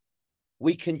think,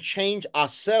 we can change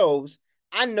ourselves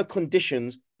and the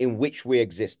conditions in which we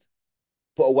exist.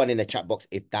 Put a one in the chat box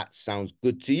if that sounds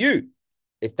good to you.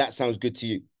 If that sounds good to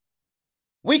you.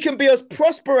 We can be as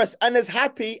prosperous and as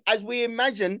happy as we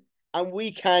imagine, and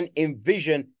we can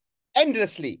envision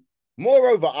endlessly.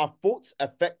 Moreover, our thoughts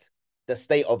affect the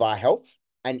state of our health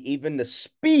and even the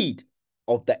speed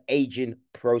of the aging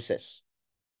process.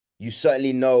 You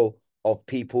certainly know of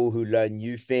people who learn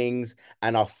new things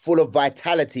and are full of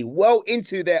vitality well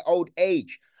into their old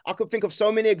age. I could think of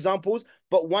so many examples,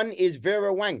 but one is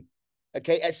Vera Wang.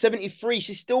 Okay, at 73,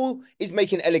 she still is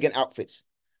making elegant outfits.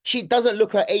 She doesn't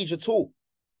look her age at all.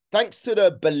 Thanks to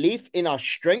the belief in our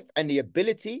strength and the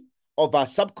ability of our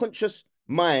subconscious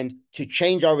mind to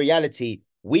change our reality,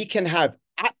 we can have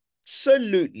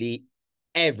absolutely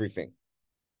everything.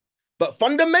 But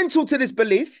fundamental to this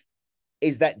belief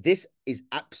is that this is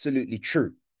absolutely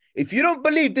true. If you don't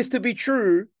believe this to be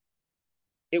true,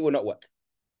 it will not work.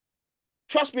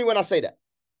 Trust me when I say that.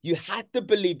 You have to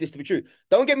believe this to be true.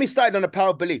 Don't get me started on the power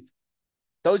of belief.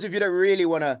 Those of you that really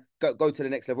want to go to the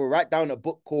next level, write down a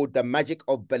book called The Magic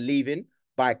of Believing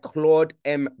by Claude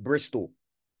M. Bristol.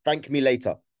 Thank me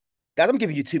later. Guys, I'm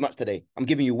giving you too much today. I'm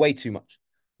giving you way too much.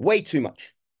 Way too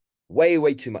much. Way,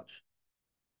 way too much.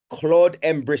 Claude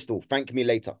M. Bristol. Thank me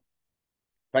later.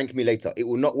 Thank me later. It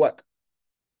will not work.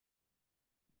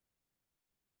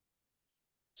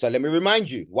 So let me remind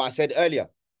you what I said earlier.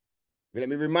 Let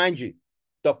me remind you.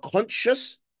 The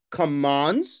conscious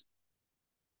commands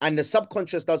and the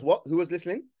subconscious does what? Who was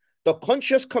listening? The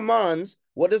conscious commands.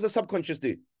 What does the subconscious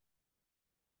do?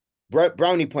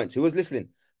 Brownie points. Who was listening?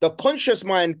 The conscious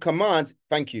mind commands.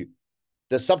 Thank you.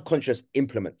 The subconscious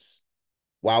implements.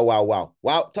 Wow, wow, wow.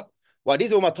 Wow. Wow,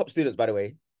 these are all my top students, by the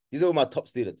way. These are all my top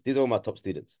students. These are all my top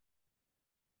students.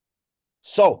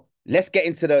 So let's get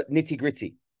into the nitty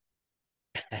gritty.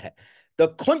 The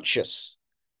conscious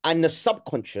and the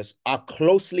subconscious are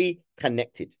closely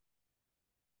connected.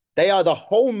 They are the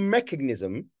whole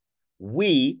mechanism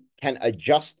we can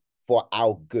adjust for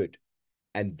our good.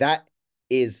 And that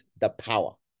is the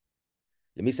power.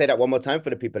 Let me say that one more time for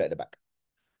the people at the back.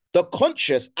 The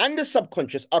conscious and the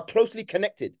subconscious are closely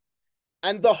connected.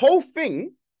 And the whole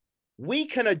thing we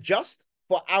can adjust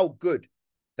for our good.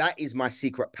 That is my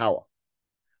secret power.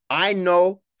 I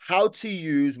know how to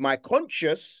use my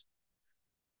conscious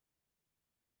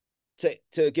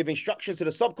to give instructions to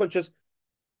the subconscious,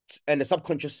 and the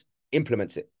subconscious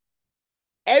implements it.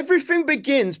 Everything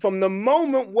begins from the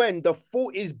moment when the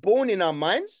thought is born in our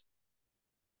minds.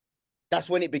 That's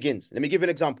when it begins. Let me give you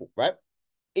an example, right?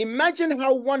 Imagine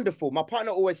how wonderful. My partner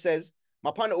always says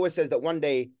that one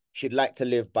day she'd like to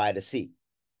live by the sea,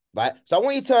 right? So I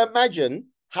want you to imagine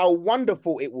how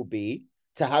wonderful it will be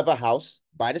to have a house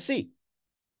by the sea.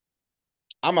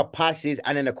 I'm a Pisces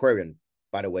and an Aquarian,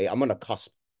 by the way. I'm on a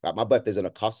cusp. Right? My birthday's on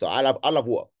a cusp, so I love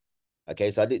water.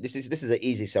 Okay, so this is an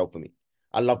easy sell for me.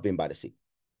 I love being by the sea.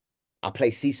 I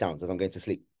play sea sounds as I'm going to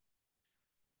sleep.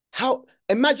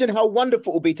 Imagine how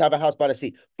wonderful it will be to have a house by the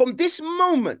sea. From this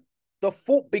moment, the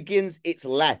thought begins its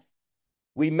life.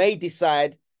 We may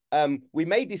decide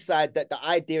that the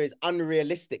idea is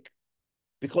unrealistic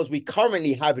because we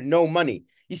currently have no money.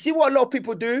 You see what a lot of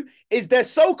people do is they're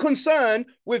so concerned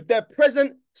with their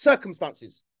present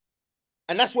circumstances.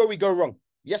 And that's where we go wrong.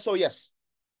 Yes or yes.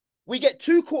 We get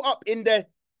too caught up in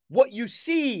what you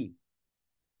see.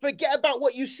 Forget about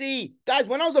what you see. Guys,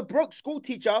 when I was a broke school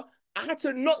teacher, I had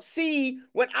to not see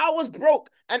when I was broke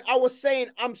and I was saying,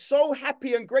 I'm so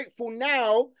happy and grateful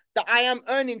now that I am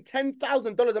earning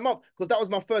 $10,000 a month because that was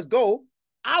my first goal.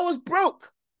 I was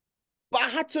broke, but I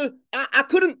had to, I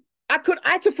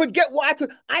had to forget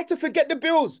I had to forget the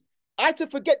bills. I had to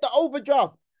forget the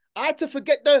overdraft. I had to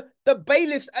forget the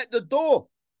bailiffs at the door.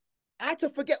 I had to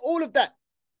forget all of that.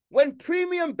 When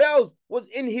Premium Bells was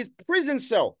in his prison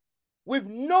cell with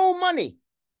no money,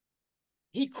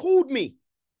 he called me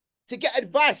to get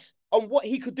advice on what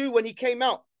he could do when he came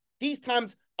out. These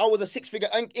times, I was a six-figure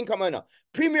income earner.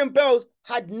 Premium Bells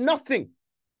had nothing.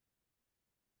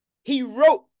 He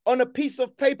wrote on a piece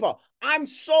of paper, I'm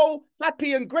so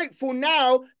happy and grateful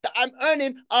now that I'm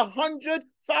earning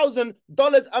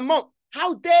 $100,000 a month.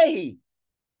 How dare he?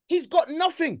 He's got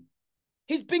nothing.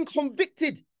 He's been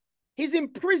convicted. He's in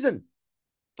prison.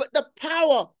 But the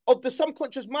power of the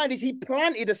subconscious mind is he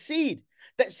planted a seed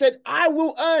that said, I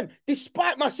will earn,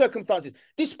 despite my circumstances,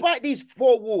 despite these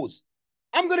four walls,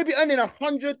 I'm going to be earning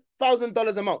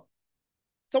 $100,000 a month.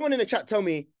 Someone in the chat tell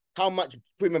me how much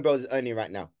Freeman Bells is earning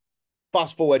right now.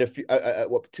 Fast forward a few,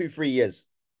 2-3 years.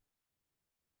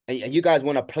 And you guys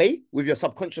want to play with your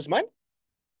subconscious mind?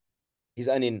 He's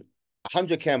earning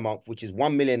 100K a month, which is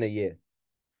 1 million a year.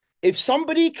 If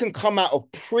somebody can come out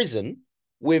of prison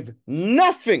with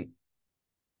nothing,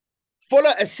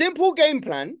 follow a simple game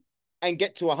plan and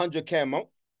get to 100K a month,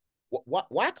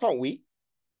 why can't we?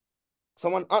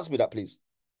 Someone answer me that, please.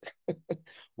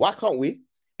 Why can't we?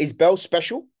 Is Bell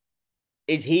special?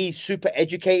 Is he super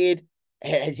educated?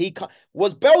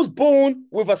 Was Bells born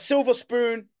with a silver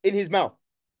spoon in his mouth?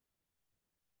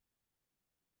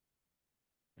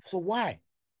 So why?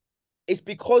 It's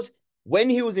because when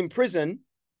he was in prison,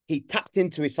 he tapped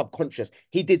into his subconscious.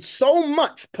 He did so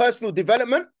much personal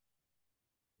development.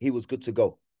 He was good to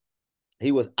go.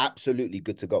 He was absolutely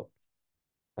good to go.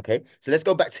 Okay, so let's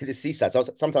go back to the seaside. So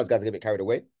sometimes guys get a bit carried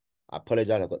away. I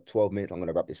apologize. I've got 12 minutes. I'm going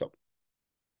to wrap this up.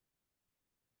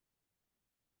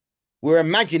 We're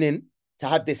imagining to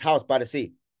have this house by the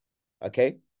sea.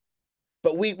 Okay,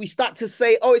 but we start to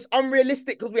say, oh, it's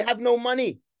unrealistic because we have no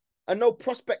money and no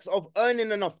prospects of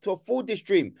earning enough to afford this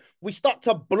dream. We start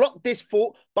to block this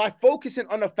thought by focusing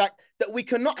on the fact that we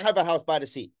cannot have a house by the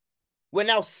sea. We're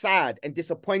now sad and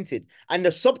disappointed. And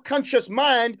the subconscious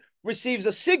mind receives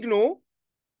a signal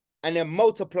and then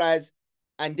multiplies.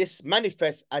 And this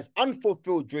manifests as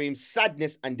unfulfilled dreams,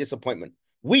 sadness, and disappointment.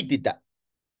 We did that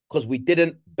because we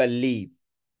didn't believe.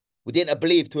 We didn't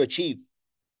believe to achieve.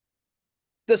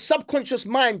 The subconscious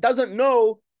mind doesn't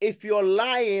know if you're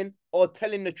lying or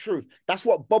telling the truth. That's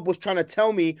what Bob was trying to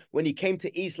tell me when he came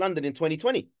to East London in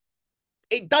 2020.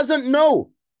 It doesn't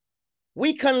know.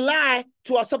 We can lie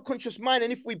to our subconscious mind,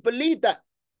 and if we believe that,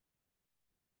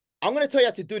 I'm going to tell you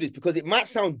how to do this because it might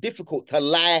sound difficult to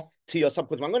lie to your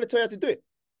subconscious mind. I'm going to tell you how to do it.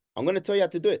 I'm going to tell you how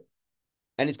to do it.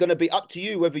 And it's going to be up to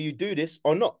you whether you do this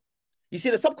or not. You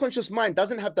see, the subconscious mind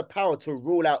doesn't have the power to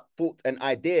rule out thought and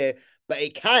idea, but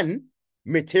it can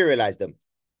materialize them.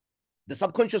 The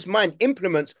subconscious mind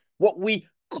implements what we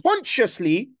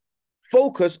consciously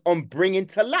focus on bringing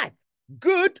to life,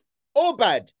 good or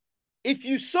bad. If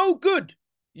you sow good,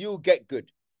 you'll get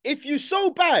good. If you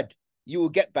sow bad, you will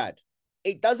get bad.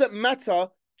 It doesn't matter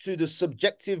to the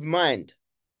subjective mind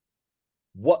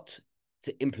what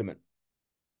to implement.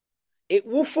 It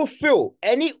will fulfill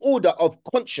any order of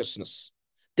consciousness.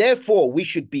 Therefore, we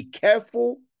should be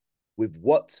careful with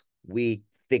what we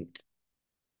think.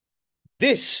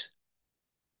 This,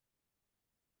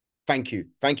 thank you,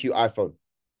 iPhone.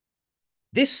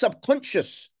 This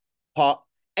subconscious part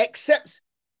accepts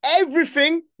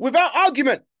everything without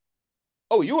argument.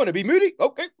 Oh, you want to be moody?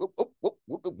 Okay,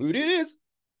 moody it is.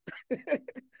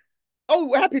 Oh,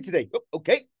 we're happy today.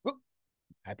 Okay,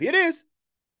 happy it is.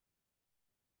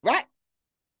 Right?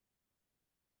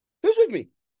 Who's with me?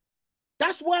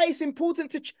 That's why it's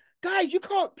important to... Guys, you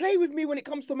can't play with me when it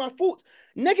comes to my thoughts.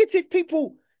 Negative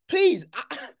people, please.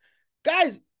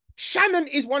 Guys, Shannon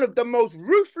is one of the most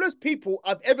ruthless people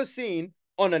I've ever seen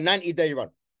on a 90-day run.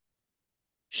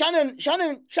 Shannon,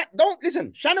 don't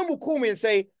listen. Shannon will call me and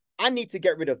say, I need to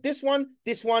get rid of this one,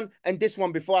 and this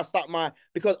one before I start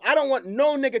because I don't want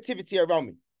no negativity around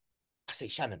me. I say,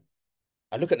 Shannon.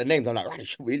 I look at the names. I'm like,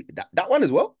 right, really? That one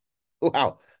as well?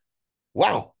 Wow.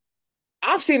 Wow.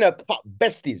 I've seen her cut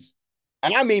besties.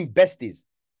 And I mean besties.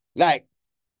 Like,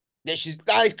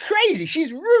 that is crazy.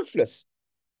 She's ruthless.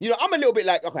 You know, I'm a little bit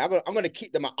like, okay, I'm gonna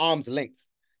keep them at arm's length.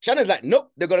 Shannon's like,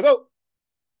 nope, they're gonna go.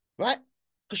 Right?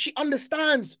 Because she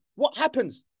understands what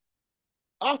happens.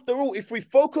 After all, if we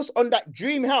focus on that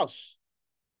dream house,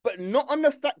 but not on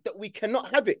the fact that we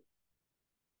cannot have it,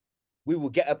 we will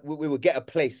get a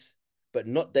place, but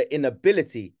not the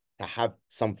inability to have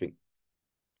something.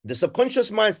 The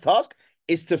subconscious mind's task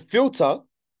is to filter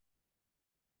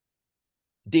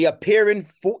the appearing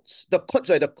thoughts. The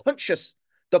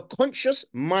conscious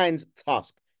mind's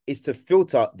task is to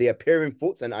filter the appearing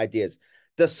thoughts and ideas.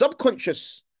 The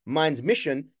subconscious mind's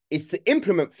mission is to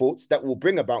implement thoughts that will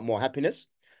bring about more happiness.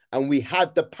 And we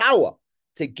have the power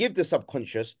to give the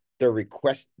subconscious the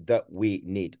request that we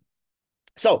need.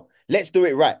 So let's do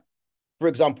it right. For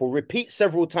example, repeat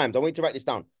several times. I want you to write this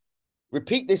down.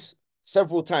 Repeat this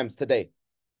several times today.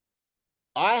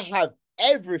 I have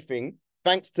everything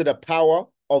thanks to the power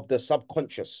of the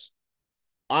subconscious.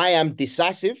 I am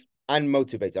decisive and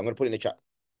motivated. I'm going to put it in the chat.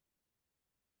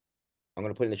 I'm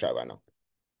going to put it in the chat right now.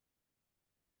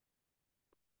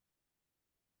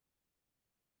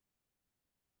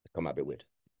 Come out a bit weird.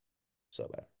 So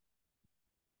bad.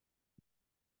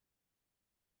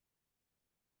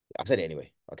 I said it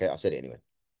anyway. Okay, I said it anyway.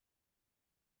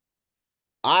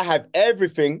 I have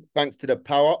everything thanks to the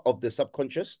power of the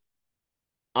subconscious.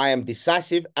 I am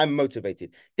decisive and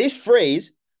motivated. This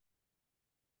phrase,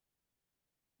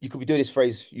 you could be doing this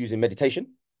phrase using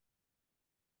meditation.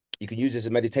 You can use this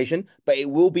as meditation, but it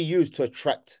will be used to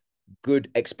attract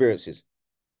good experiences.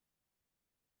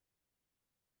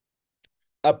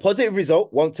 A positive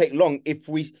result won't take long if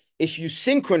you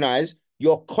synchronize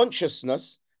your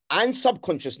consciousness and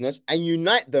subconsciousness and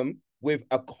unite them with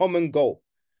a common goal.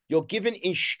 You're giving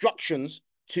instructions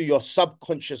to your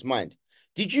subconscious mind.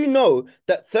 Did you know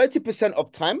that 30%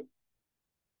 of time,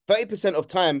 30% of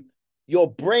time, your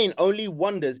brain only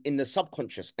wanders in the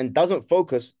subconscious and doesn't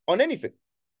focus on anything?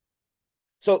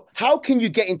 So how can you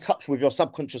get in touch with your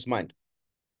subconscious mind?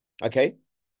 Okay.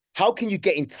 How can you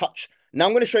get in touch? Now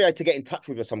I'm going to show you how to get in touch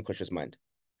with your subconscious mind.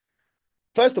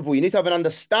 First of all, you need to have an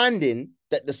understanding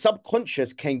that the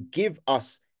subconscious can give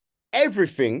us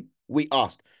everything we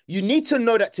ask. You need to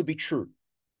know that to be true.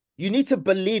 You need to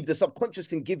believe the subconscious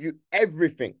can give you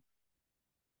everything.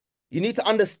 You need to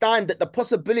understand that the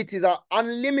possibilities are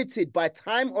unlimited by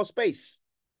time or space.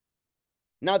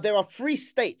 Now, there are 3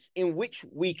 states in which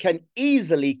we can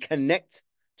easily connect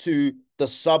to the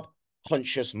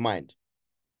subconscious mind.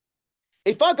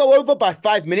 If I go over by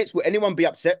 5 minutes, will anyone be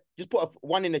upset? Just put a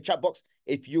 1 in the chat box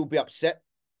if you'll be upset.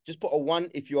 Just put a 1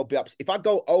 if you'll be upset. If I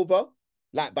go over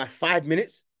like by 5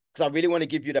 minutes, because I really want to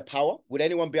give you the power, would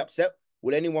anyone be upset?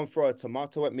 Would anyone throw a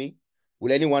tomato at me?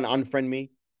 Would anyone unfriend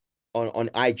me on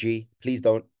IG? Please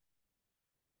don't.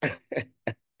 I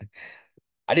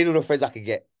need all the friends I could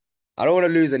get. I don't want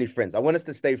to lose any friends. I want us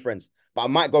to stay friends, but I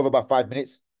might go over by 5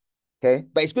 minutes. Okay.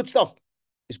 But it's good stuff.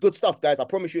 It's good stuff, guys. I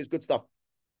promise you it's good stuff.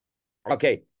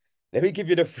 Okay. Let me give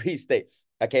you the 3 states.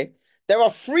 Okay. There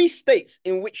are 3 states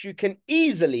in which you can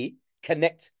easily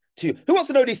connect to. Who wants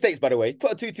to know these states, by the way?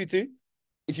 Put a 222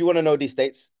 if you want to know these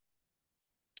states.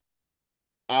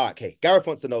 Okay. Gareth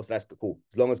wants to know, so that's cool.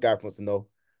 As long as Gareth wants to know,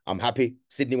 I'm happy.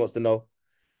 Sydney wants to know.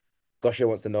 Gosha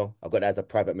wants to know. I've got that as a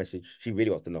private message. She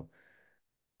really wants to know.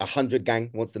 100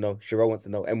 gang wants to know. Cheryl wants to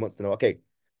know. M wants to know. Okay.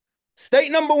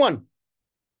 State number 1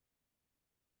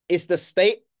 is the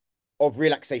state of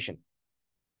relaxation.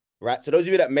 Right? So those of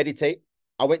you that meditate,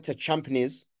 I went to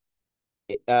Champneys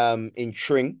in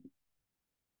Tring.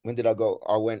 When did I go?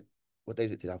 I went, what day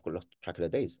is it today? I've got lost track of the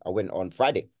days. I went on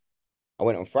Friday.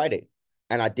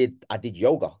 And I did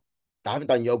yoga. I haven't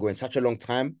done yoga in such a long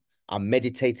time. I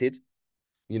meditated,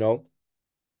 you know.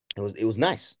 It was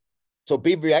nice. So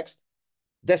be relaxed.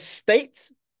 The state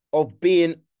of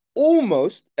being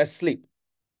almost asleep.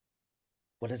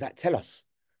 What does that tell us?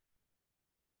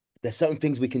 There's certain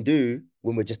things we can do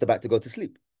when we're just about to go to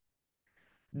sleep.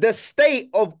 The state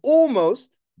of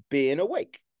almost being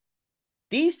awake.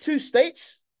 These 2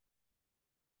 states,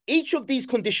 each of these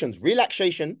conditions,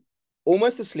 relaxation,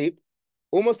 almost asleep,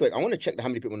 almost awake. I want to check how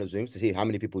many people on the Zooms to see how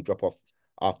many people drop off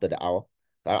after the hour.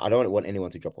 I don't want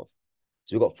anyone to drop off.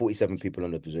 So we've got 47 people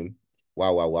on the Zoom.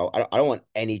 Wow, wow, wow. I don't want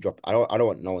any drop. I don't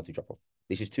want no one to drop off.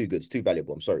 This is too good. It's too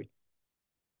valuable. I'm sorry.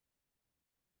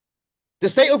 The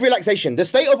state of relaxation, the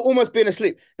state of almost being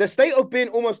asleep, the state of being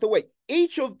almost awake.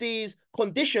 Each of these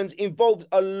conditions involves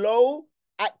a low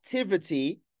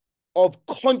activity of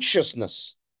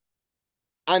consciousness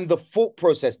and the thought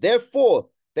process. Therefore,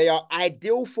 they are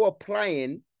ideal for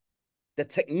applying the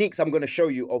techniques I'm going to show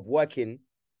you of working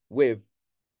with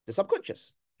the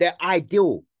subconscious. They're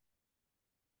ideal.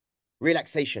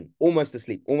 Relaxation, almost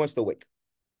asleep, almost awake.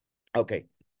 Okay.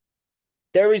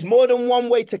 There is more than one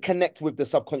way to connect with the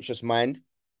subconscious mind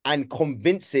and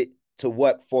convince it to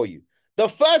work for you. The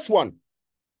first one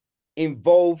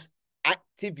involves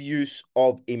active use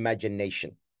of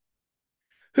imagination.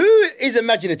 Who is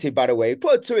imaginative, by the way?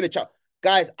 Put a 2 in the chat.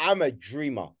 Guys, I'm a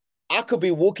dreamer. I could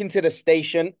be walking to the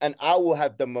station and I will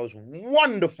have the most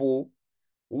wonderful,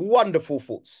 wonderful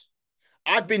thoughts.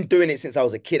 I've been doing it since I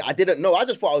was a kid. I didn't know. I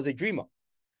just thought I was a dreamer.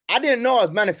 I didn't know I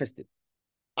was manifested.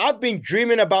 I've been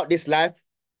dreaming about this life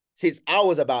since I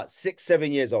was about 6,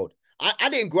 7 years old. I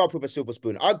didn't grow up with a silver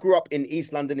spoon. I grew up in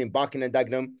East London, in Barking and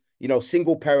Dagenham, you know,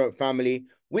 single parent family.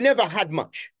 We never had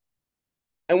much.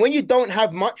 And when you don't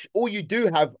have much, all you do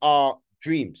have are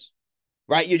dreams,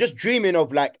 right? You're just dreaming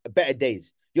of like better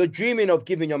days. You're dreaming of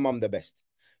giving your mom the best.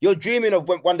 You're dreaming of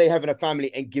one day having a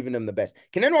family and giving them the best.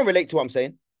 Can anyone relate to what I'm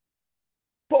saying?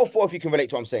 Put a 4 if you can relate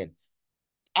to what I'm saying.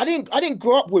 I didn't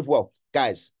grow up with wealth,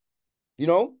 guys. You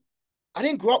know, I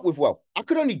didn't grow up with wealth. I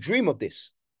could only dream of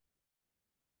this.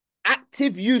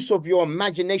 Active use of your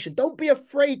imagination. Don't be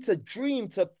afraid to dream,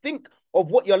 to think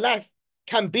of what your life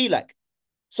can be like.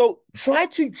 So try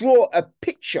to draw a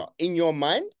picture in your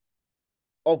mind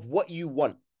of what you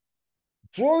want.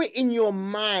 Draw it in your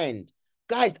mind.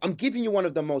 Guys, I'm giving you one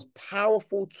of the most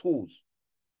powerful tools.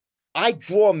 I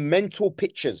draw mental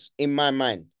pictures in my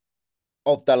mind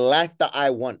of the life that I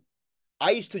want.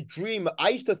 I used to dream, I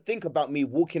used to think about me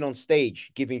walking on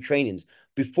stage giving trainings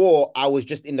before I was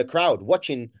just in the crowd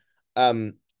watching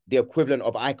the equivalent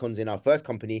of icons in our first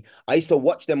company. I used to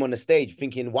watch them on the stage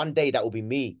thinking one day that will be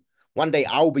me. One day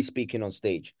I'll be speaking on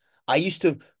stage. I used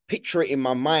to picture it in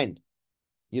my mind.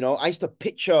 You know, I used to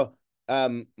picture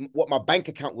what my bank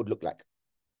account would look like.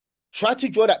 Try to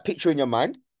draw that picture in your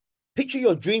mind. Picture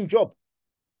your dream job.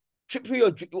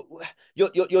 Picture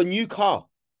your new car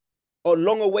or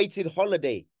long-awaited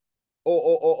holiday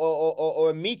or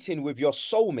a meeting with your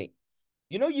soulmate.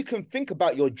 You know, you can think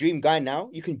about your dream guy now.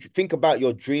 You can think about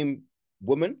your dream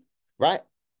woman, right?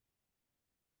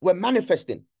 We're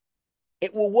manifesting.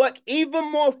 It will work even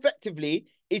more effectively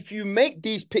if you make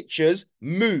these pictures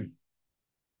move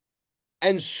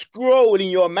and scroll in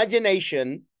your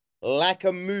imagination like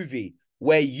a movie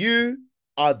where you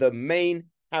are the main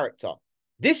character.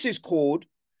 This is called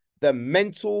the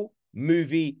mental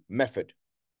movie method.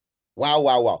 Wow,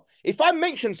 wow, wow. If I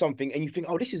mention something and you think,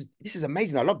 oh, this is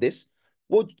amazing, I love this.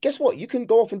 Well, guess what? You can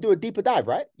go off and do a deeper dive,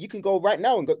 right? You can go right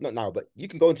now and go, not now, but you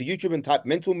can go into YouTube and type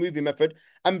mental movie method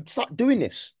and start doing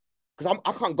this. Because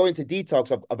I can't go into detail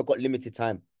because I've got limited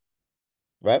time,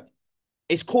 right?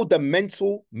 It's called the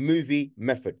mental movie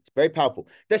method. It's very powerful.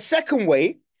 The second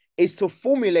way is to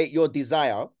formulate your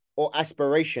desire or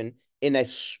aspiration in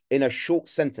a short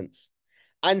sentence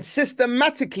and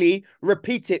systematically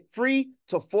repeat it 3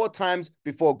 to 4 times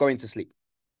before going to sleep.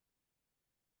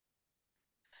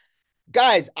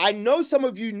 Guys, I know some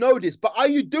of you know this, but are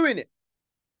you doing it?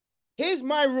 Here's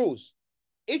my rules.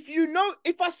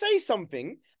 If I say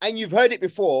something and you've heard it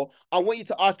before, I want you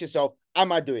to ask yourself,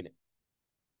 am I doing it?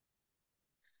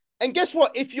 And guess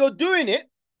what? If you're doing it,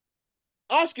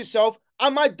 ask yourself,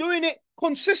 am I doing it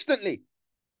consistently?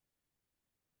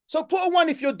 So put a 1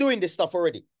 if you're doing this stuff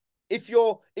already. If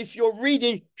you're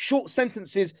reading short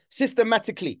sentences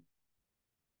systematically,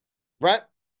 right?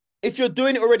 If you're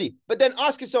doing it already, but then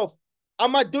ask yourself,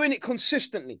 am I doing it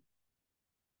consistently?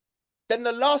 Then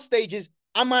the last stage is,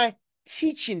 am I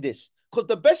teaching this? Because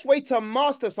the best way to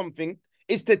master something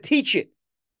is to teach it.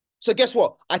 So guess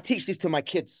what? I teach this to my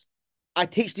kids. I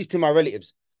teach this to my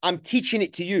relatives. I'm teaching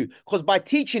it to you because by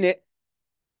teaching it,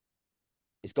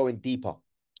 it's going deeper.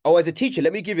 Oh, as a teacher,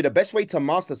 let me give you the best way to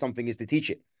master something is to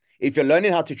teach it. If you're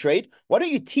learning how to trade, why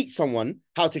don't you teach someone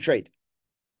how to trade?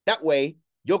 That way,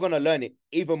 you're going to learn it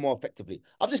even more effectively.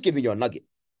 I've just given you a nugget.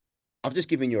 I've just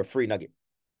given you a free nugget.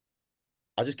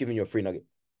 I've just given you a free nugget.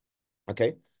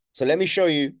 Okay. So let me show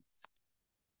you.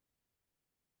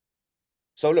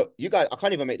 So look, you guys, I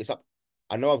can't even make this up.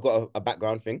 I know I've got a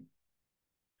background thing.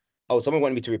 Oh, someone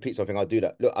wanted me to repeat something. I'll do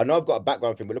that. Look, I know I've got a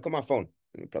background thing, but look at my phone.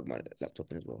 Let me plug my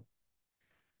laptop in as well.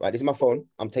 Right, this is my phone.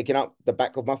 I'm taking out the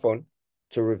back of my phone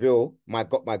to reveal my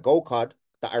gold card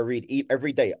that I read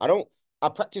every day. I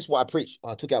practice what I preach.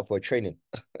 Oh, I took it out for a training.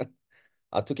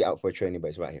 I took it out for a training, but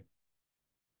it's right here.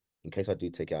 In case I do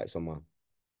take it out, it's on my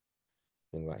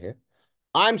thing right here.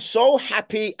 I'm so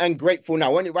happy and grateful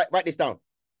now. When you write this down.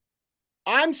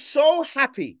 I'm so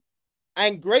happy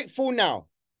and grateful now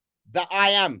that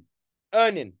I am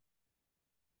earning.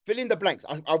 Fill in the blanks.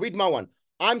 I'll read my one.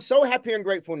 I'm so happy and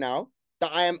grateful now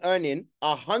that I am earning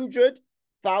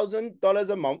 $100,000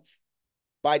 a month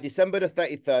by December the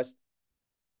 31st,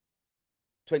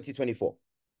 2024.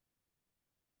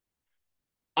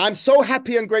 I'm so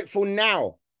happy and grateful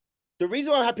now. The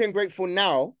reason why I'm happy and grateful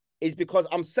now is because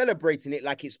I'm celebrating it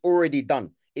like it's already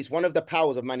done. It's one of the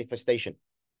powers of manifestation.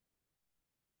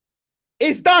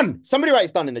 It's done. Somebody write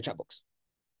it's done in the chat box.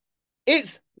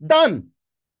 It's done.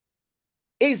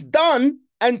 It's done,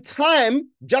 and time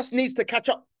just needs to catch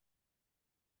up.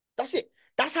 That's it.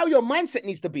 That's how your mindset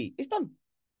needs to be. It's done.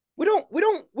 We're not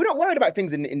worried about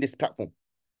things in this platform.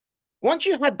 Once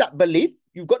you have that belief,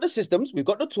 you've got the systems, we've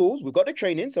got the tools, we've got the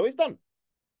training, so it's done.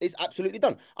 It's absolutely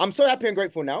done. I'm so happy and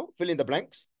grateful now, fill in the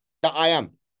blanks, that I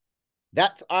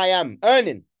am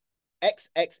earning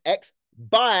XXX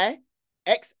by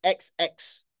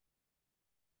XXX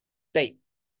date.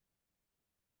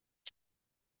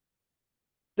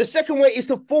 The second way is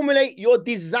to formulate your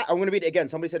desire. I'm going to read it again.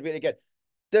 Somebody said read it again.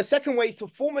 The second way is to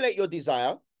formulate your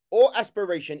desire or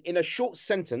aspiration in a short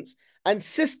sentence and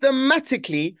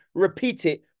systematically repeat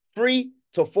it 3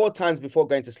 to 4 times before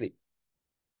going to sleep.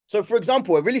 So, for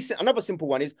example, another simple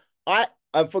one is I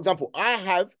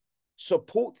have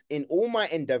support in all my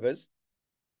endeavors.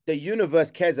 The universe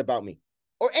cares about me.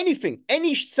 or anything,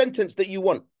 any sentence that you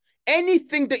want,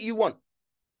 anything that you want,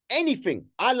 anything.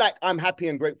 I'm happy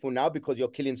and grateful now because you're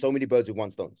killing so many birds with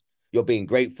one stone. You're being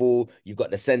grateful. You've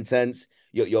got the sentence.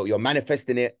 You're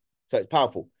manifesting it. So it's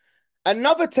powerful.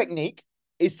 Another technique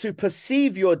is to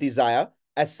perceive your desire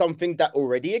as something that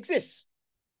already exists,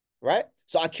 right?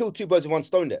 So I killed two birds with one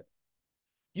stone there.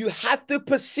 You have to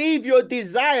perceive your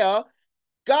desire.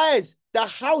 Guys, the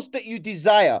house that you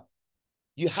desire,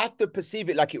 you have to perceive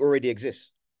it like it already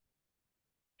exists.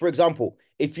 For example,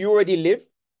 if you already live,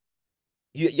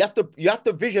 you have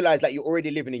to visualize like you're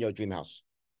already living in your dream house.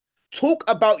 Talk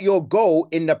about your goal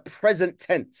in the present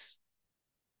tense.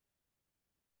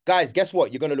 Guys, guess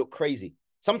what? You're going to look crazy.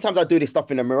 Sometimes I do this stuff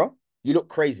in the mirror. You look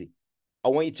crazy. I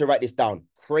want you to write this down.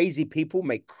 Crazy people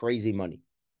make crazy money.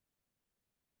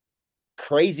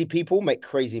 Crazy people make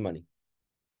crazy money.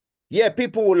 Yeah,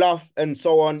 people will laugh and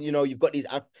so on. You know, you've got these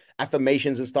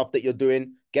affirmations and stuff that you're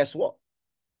doing. Guess what?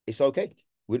 It's okay.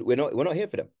 We're not here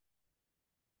for them.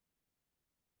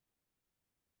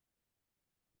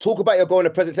 Talk about your goal in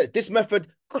the present tense. This method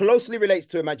closely relates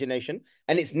to imagination,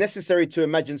 and it's necessary to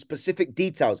imagine specific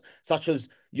details, such as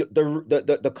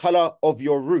the color of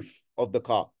your roof of the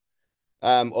car,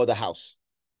 or the house,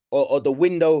 or the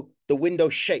window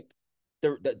shape,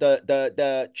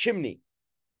 the chimney.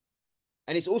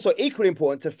 And it's also equally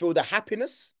important to feel the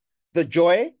happiness, the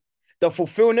joy, the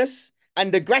fulfillment,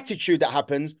 and the gratitude that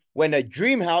happens when a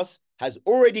dream house has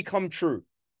already come true.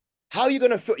 How are you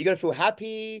gonna feel? You're gonna feel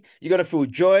happy. You're gonna feel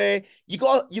joy. You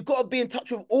gotta be in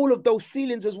touch with all of those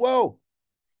feelings as well.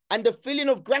 And the feeling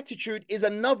of gratitude is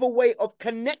another way of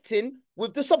connecting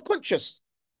with the subconscious.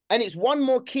 And it's one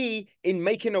more key in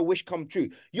making a wish come true.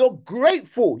 You're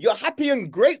grateful. You're happy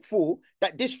and grateful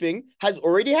that this thing has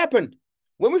already happened.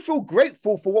 When we feel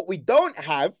grateful for what we don't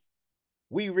have,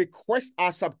 we request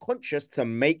our subconscious to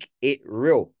make it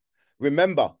real.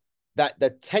 Remember that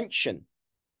tension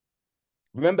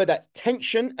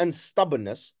and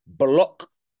stubbornness block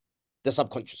the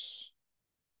subconscious.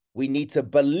 We need to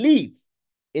believe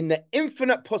in the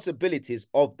infinite possibilities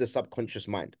of the subconscious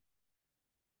mind.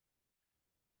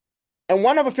 And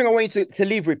one other thing I want you to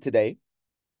leave with today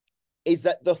is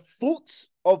that the thoughts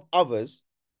of others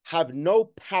have no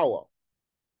power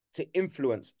to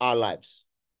influence our lives.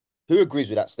 Who agrees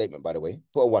with that statement, by the way?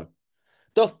 Put a one.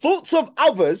 The thoughts of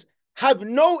others have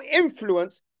no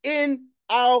influence in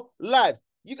our lives.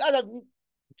 You guys have,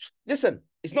 listen,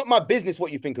 it's not my business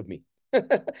what you think of me.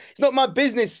 It's not my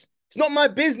business. It's not my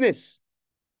business.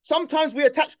 Sometimes we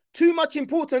attach too much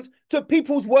importance to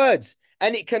people's words,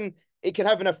 and it can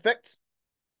have an effect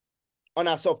on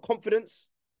our self-confidence.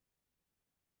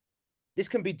 This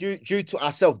can be due to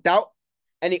our self-doubt,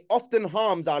 and it often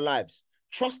harms our lives.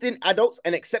 Trusting adults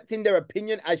and accepting their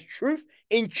opinion as truth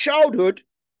in childhood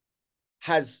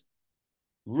has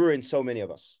ruined so many of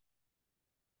us.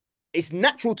 It's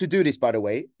natural to do this, by the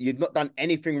way. You've not done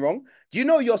anything wrong. Do you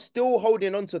know you're still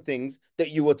holding on to things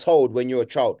that you were told when you were a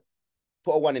child?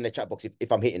 Put a one in the chat box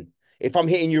if I'm hitting. If I'm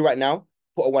hitting you right now,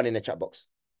 put a one in the chat box.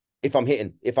 If I'm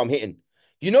hitting.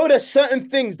 You know, there's certain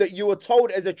things that you were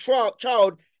told as a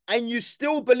child and you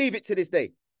still believe it to this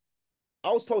day.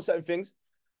 I was told certain things,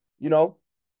 you know.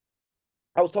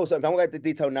 I was told certain things. I won't get the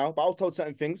detail now, but I was told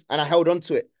certain things and I held on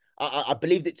to it. I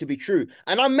believed it to be true.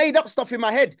 And I made up stuff in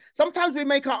my head. Sometimes we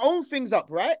make our own things up,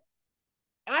 right?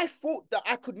 I thought that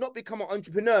I could not become an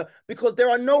entrepreneur because there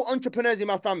are no entrepreneurs in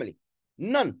my family.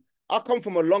 None. I come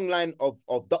from a long line of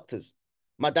doctors.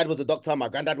 My dad was a doctor. My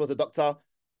granddad was a doctor.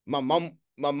 My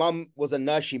mum was a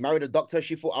nurse. She married a doctor.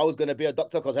 She thought I was going to be a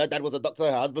doctor because her dad was a doctor.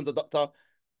 Her husband's a doctor.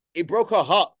 It broke her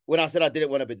heart when I said I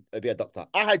didn't want to be a doctor.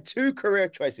 I had two career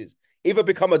choices, either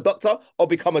become a doctor or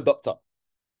become a doctor,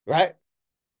 right?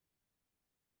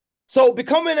 So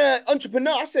becoming an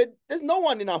entrepreneur, I said, there's no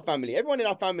one in our family. Everyone in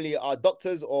our family are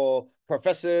doctors or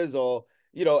professors or,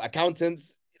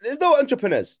 accountants. There's no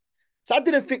entrepreneurs. So I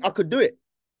didn't think I could do it.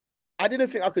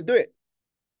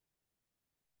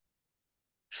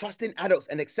 Trusting adults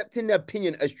and accepting their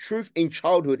opinion as truth in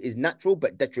childhood is natural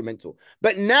but detrimental.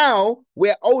 But now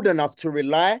we're old enough to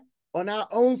rely on our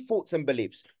own thoughts and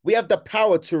beliefs. We have the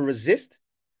power to resist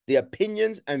the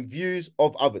opinions and views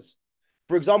of others.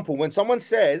 For example, when someone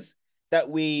says that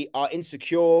we are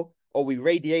insecure or we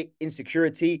radiate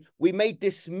insecurity, we may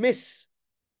dismiss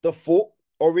the thought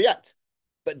or react.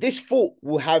 But this thought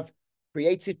will have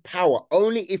creative power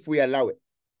only if we allow it.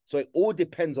 So it all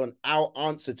depends on our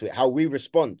answer to it, how we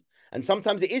respond. And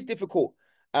sometimes it is difficult.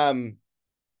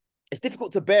 It's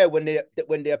difficult to bear when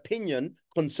the opinion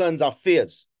concerns our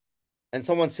fears. And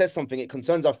someone says something, it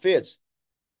concerns our fears.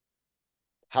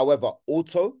 However,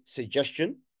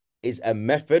 auto-suggestion is a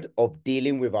method of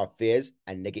dealing with our fears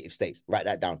and negative states. Write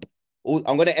that down.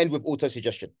 I'm going to end with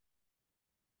auto-suggestion.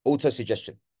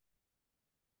 Auto-suggestion.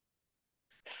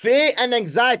 Fear and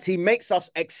anxiety makes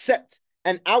us accept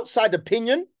an outside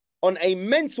opinion on a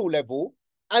mental level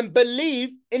and believe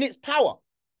in its power.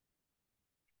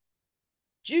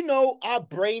 Do you know our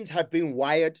brains have been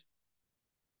wired,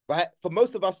 right? For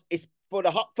most of us, it's for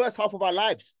the first half of our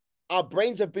lives. Our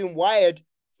brains have been wired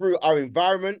through our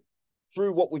environment,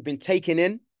 through what we've been taking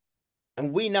in,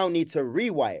 and we now need to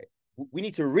rewire it. We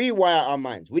need to rewire our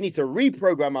minds. We need to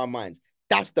reprogram our minds.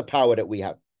 That's the power that we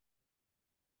have.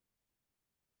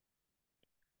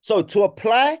 So to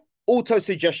apply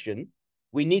auto-suggestion,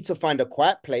 we need to find a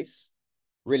quiet place,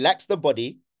 relax the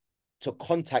body to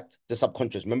contact the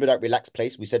subconscious. Remember that relaxed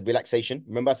place? We said relaxation.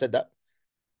 Remember I said that?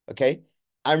 Okay.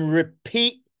 And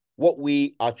repeat what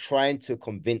we are trying to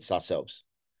convince ourselves.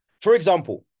 For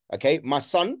example, okay, my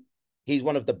son, he's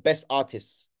one of the best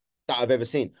artists that I've ever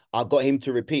seen. I got him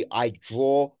to repeat, I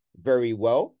draw very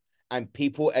well and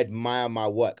people admire my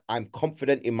work. I'm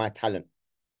confident in my talent.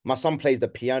 My son plays the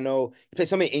piano. He plays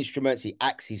so many instruments. He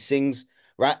acts, he sings,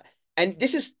 right? And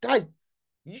this is, guys,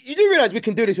 you do realize we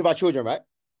can do this with our children, right?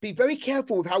 Be very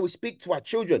careful with how we speak to our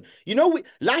children. You know,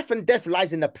 life and death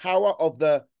lies in the power of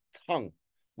the tongue.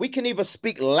 We can either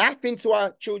speak life into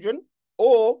our children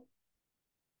or,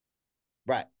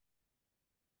 right,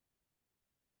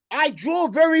 I draw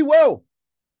very well.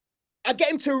 I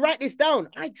get him to write this down.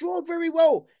 I draw very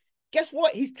well. Guess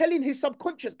what? He's telling his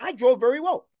subconscious, I draw very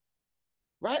well.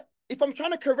 Right? If I'm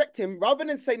trying to correct him, rather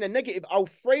than saying the negative, I'll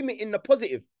frame it in the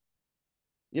positive.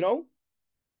 You know?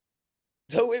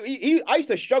 So I used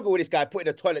to struggle with this guy putting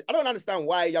the toilet. I don't understand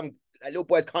why little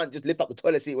boys can't just lift up the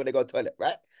toilet seat when they go to the toilet,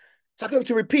 right? So I go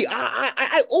to repeat.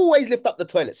 I always lift up the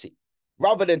toilet seat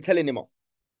rather than telling him off.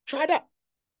 Try that.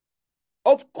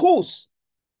 Of course,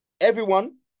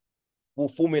 everyone will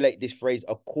formulate this phrase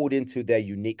according to their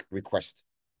unique request.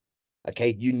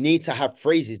 Okay? You need to have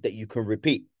phrases that you can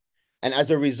repeat. And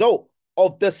as a result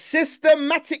of the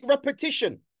systematic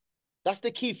repetition, that's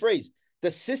the key phrase, the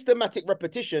systematic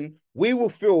repetition, we will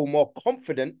feel more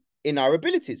confident in our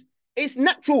abilities. It's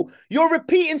natural. You're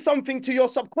repeating something to your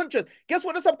subconscious. Guess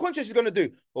what the subconscious is going to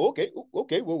do? Okay,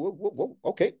 okay,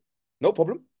 no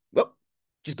problem. Well,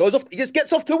 just goes off, it just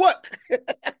gets off to work.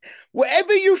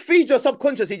 Wherever you feed your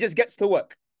subconscious, it just gets to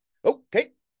work. Okay,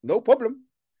 no problem.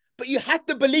 But you have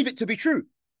to believe it to be true.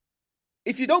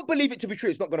 If you don't believe it to be true,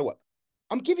 it's not going to work.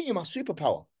 I'm giving you my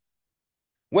superpower.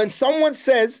 When someone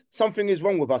says something is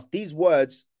wrong with us, these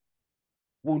words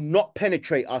will not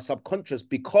penetrate our subconscious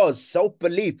because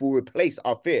self-belief will replace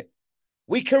our fear.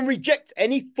 We can reject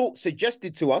any thought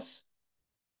suggested to us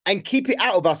and keep it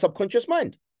out of our subconscious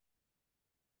mind.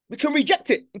 We can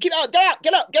reject it and keep it out.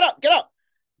 Get up.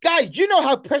 Guys, do you know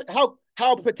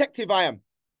how protective I am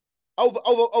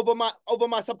over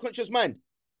my subconscious mind?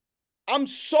 I'm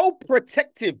so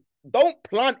protective. Don't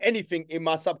plant anything in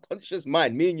my subconscious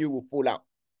mind. Me and you will fall out.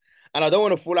 And I don't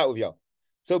want to fall out with you.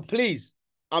 So please,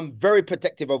 I'm very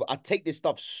protective of it. I take this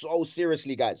stuff so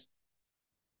seriously, guys.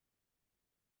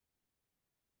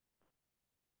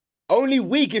 Only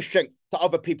we give strength to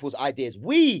other people's ideas.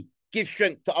 We give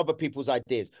strength to other people's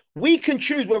ideas. We can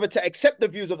choose whether to accept the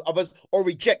views of others or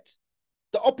reject.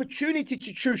 The opportunity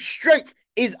to choose strength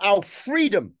is our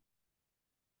freedom.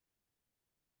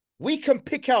 We can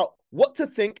pick out what to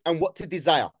think and what to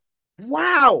desire.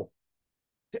 Wow.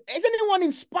 Is anyone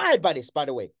inspired by this, by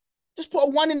the way? Just put a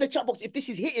 1 in the chat box if this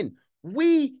is hitting.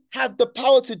 We have the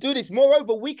power to do this.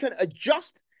 Moreover, we can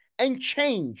adjust and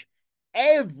change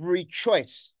every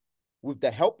choice with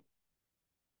the help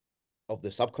of the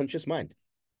subconscious mind.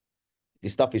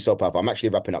 This stuff is so powerful. I'm actually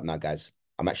wrapping up now, guys.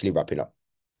 I'm actually wrapping up.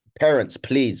 Parents,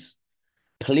 please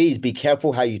be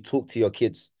careful how you talk to your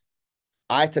kids.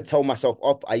 I had to tell myself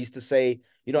off. I used to say,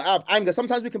 you know, out of anger,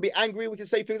 sometimes we can be angry. We can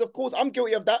say things. Of course, I'm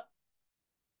guilty of that.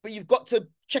 But you've got to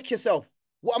check yourself.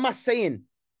 What am I saying?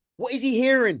 What is he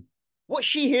hearing? What's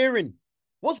she hearing?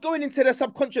 What's going into their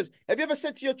subconscious? Have you ever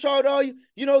said to your child, oh,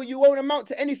 you know, you won't amount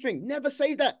to anything? Never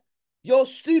say that. You're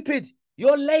stupid.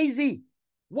 You're lazy.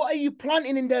 What are you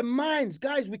planting in their minds?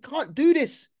 Guys, we can't do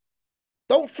this.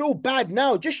 Don't feel bad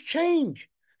now. Just change.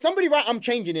 Somebody write, I'm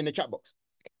changing in the chat box.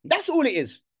 That's all it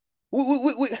is.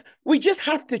 We just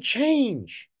have to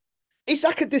change. It's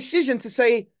like a decision to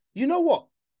say, you know what?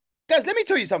 Guys, let me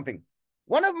tell you something.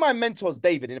 One of my mentors,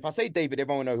 David, and if I say David,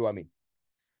 everyone will know who I mean.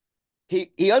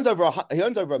 He earns over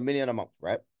 $1 million a month,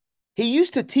 right? He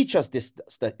used to teach us this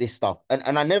stuff,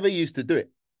 and I never used to do it.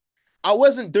 I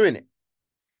wasn't doing it.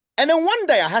 And then one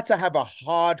day I had to have a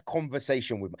hard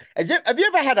conversation with him. Have you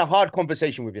ever had a hard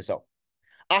conversation with yourself?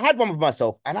 I had one with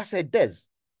myself and I said, Des,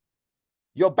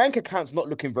 your bank account's not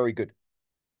looking very good.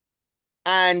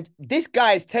 And this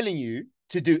guy is telling you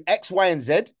to do X, Y, and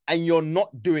Z, and you're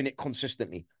not doing it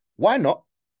consistently. Why not?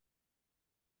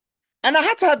 And I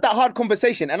had to have that hard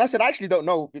conversation. And I said, I actually don't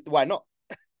know why not.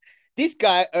 This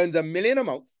guy earns $1 million a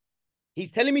month.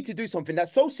 He's telling me to do something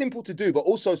that's so simple to do, but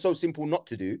also so simple not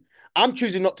to do. I'm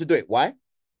choosing not to do it. Why?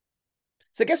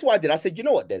 So guess what I did? I said, you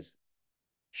know what, Des?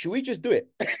 Should we just do it?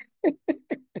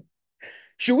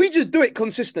 Should we just do it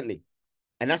consistently?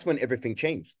 And that's when everything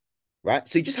changed, right?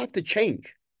 So you just have to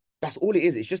change. That's all it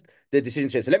is. It's just the decision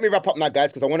change. So let me wrap up now,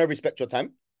 guys, because I want to respect your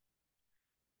time.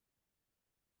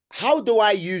 How do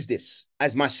I use this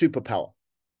as my superpower?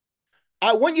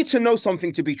 I want you to know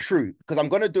something to be true because I'm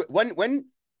going to do it when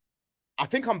I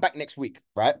think I'm back next week,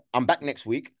 right? I'm back next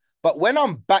week. But when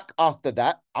I'm back after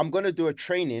that, I'm going to do a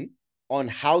training on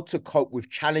how to cope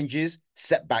with challenges,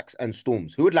 setbacks, and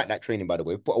storms. Who would like that training, by the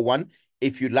way? Put a one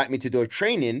if you'd like me to do a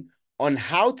training on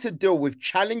how to deal with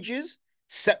challenges,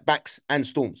 setbacks, and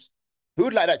storms. Who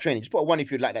would like that training? Just put a one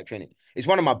if you'd like that training. It's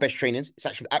one of my best trainings. It's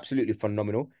actually absolutely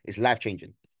phenomenal. It's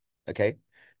life-changing. Okay.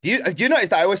 Do you notice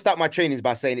that I always start my trainings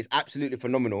by saying it's absolutely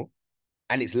phenomenal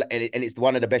and it's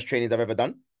one of the best trainings I've ever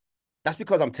done? That's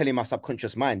because I'm telling my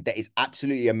subconscious mind that it's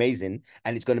absolutely amazing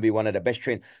and it's going to be one of the best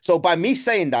trainings. So by me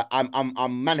saying that,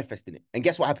 I'm manifesting it. And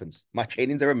guess what happens? My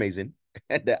trainings are amazing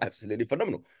and they're absolutely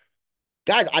phenomenal.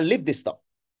 Guys, I live this stuff,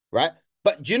 right?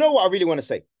 But do you know what I really want to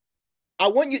say? I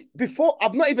want you, before,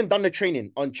 I've not even done the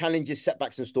training on challenges,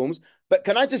 setbacks, and storms, but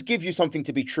can I just give you something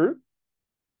to be true?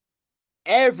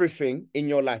 Everything in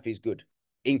your life is good,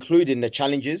 including the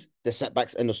challenges, the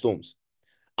setbacks, and the storms.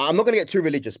 I'm not going to get too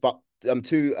religious, but I'm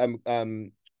too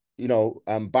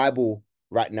Bible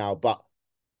right now. But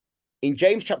in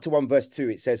James chapter 1, verse 2,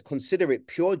 it says, consider it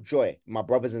pure joy, my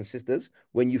brothers and sisters,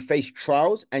 when you face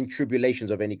trials and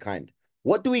tribulations of any kind.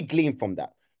 What do we glean from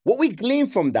that? What we glean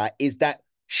from that is that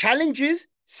challenges,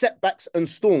 setbacks, and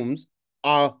storms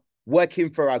are working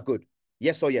for our good.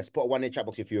 Yes or yes? Put a one in the chat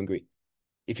box if you agree,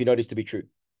 if you know this to be true.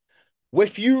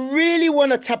 If you really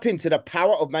want to tap into the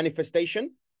power of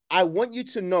manifestation, I want you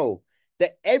to know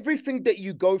that everything that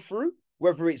you go through,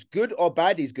 whether it's good or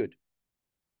bad, is good.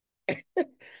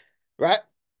 Right?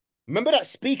 Remember that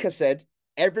speaker said,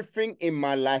 everything in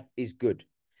my life is good.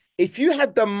 If you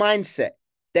have the mindset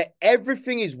that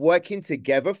everything is working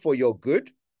together for your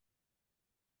good,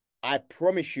 I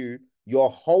promise you, your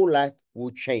whole life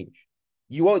will change.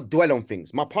 You won't dwell on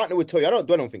things. My partner would tell you, I don't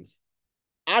dwell on things.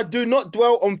 I do not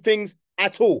dwell on things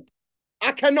at all.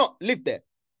 I cannot live there.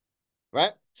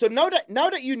 Right? So now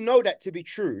that you know that to be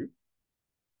true,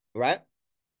 right?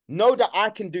 Know that I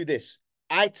can do this.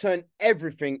 I turn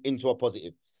everything into a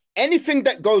positive. Anything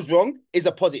that goes wrong is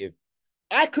a positive.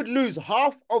 I could lose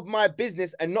half of my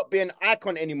business and not be an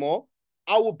icon anymore.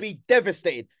 I will be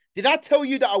devastated. Did I tell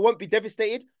you that I won't be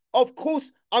devastated? Of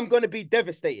course, I'm going to be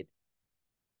devastated.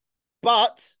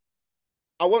 But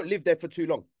I won't live there for too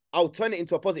long. I'll turn it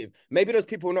into a positive. Maybe those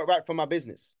people are not right for my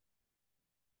business.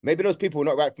 Maybe those people are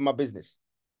not right for my business.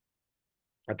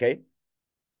 Okay?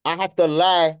 I have to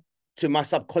lie to my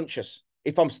subconscious.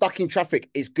 If I'm stuck in traffic,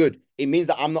 it's good. It means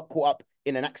that I'm not caught up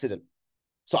in an accident.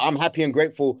 So I'm happy and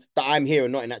grateful that I'm here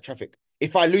and not in that traffic.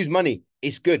 If I lose money,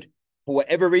 it's good for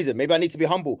whatever reason. Maybe I need to be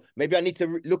humble. Maybe I need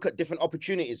to look at different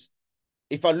opportunities.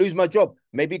 If I lose my job,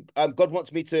 maybe God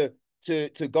wants me to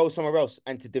go somewhere else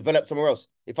and to develop somewhere else.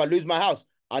 If I lose my house,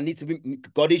 I need to be,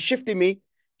 God is shifting me.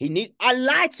 I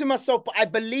lie to myself, but I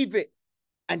believe it.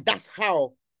 And that's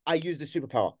how I use the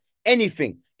superpower.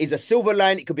 Anything is a silver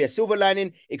line. It could be a silver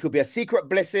lining. It could be a secret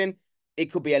blessing.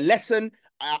 It could be a lesson.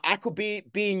 I could be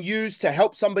being used to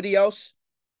help somebody else.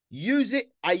 Use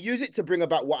it. I use it to bring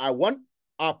about what I want.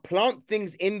 I plant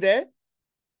things in there.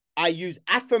 I use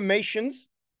affirmations,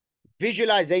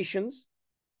 visualizations.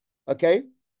 Okay.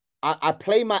 I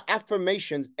play my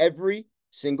affirmations every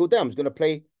single day. I'm just going to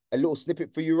play a little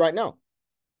snippet for you right now.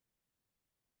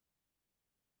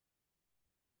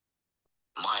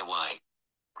 My way,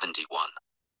 21,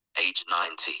 age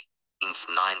 90, in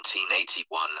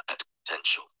 1981 at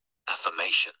Potential.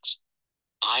 Affirmations.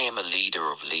 I am a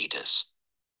leader of leaders.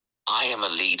 I am a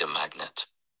leader magnet.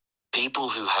 People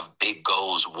who have big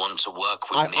goals want to work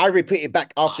with me. I repeat it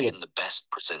back afterwards. I am the best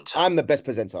presenter. I'm the best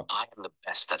presenter. I am the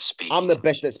best at speaking. I'm the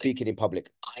best at speaking in public.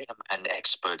 I am an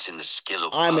expert in the skill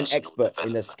of I'm an expert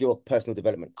in the skill of personal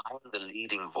development. I am the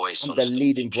leading voice I'm the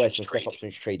leading voice on step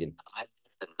options trading.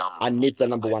 I live the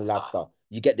number one lifestyle.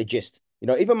 You get the gist. You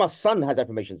know, even my son has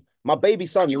affirmations. My baby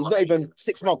son, he's not even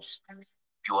 6 months.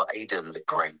 You are Aiden the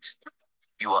Great.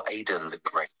 You are Aiden the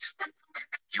Great.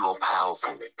 You are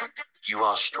powerful. You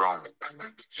are strong.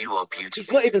 You are beautiful.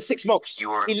 He's not even 6 months.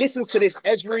 He listens to this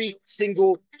every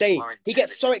single day. He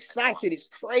gets so excited. It's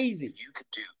crazy. You can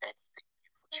do anything you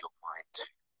put your mind to.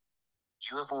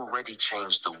 You have already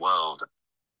changed the world.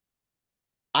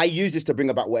 I use this to bring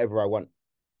about whatever I want.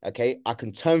 Okay. I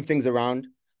can turn things around.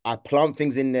 I plant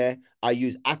things in there. I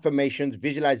use affirmations,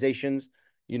 visualizations.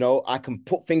 You know, I can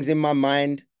put things in my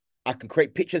mind. I can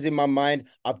create pictures in my mind.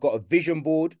 I've got a vision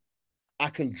board.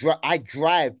 I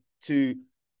drive to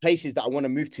places that I want to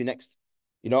move to next.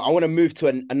 You know, I want to move to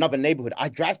another neighborhood. I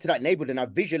drive to that neighborhood and I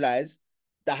visualize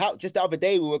the house. Just the other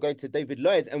day, we were going to David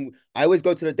Lloyd's, and I always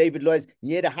go to the David Lloyd's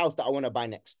near the house that I want to buy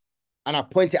next. And I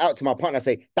point it out to my partner. I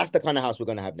say, that's the kind of house we're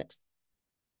going to have next.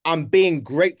 I'm being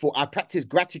grateful. I practice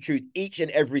gratitude each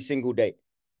and every single day.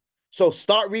 So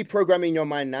start reprogramming your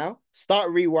mind now. Start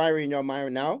rewiring your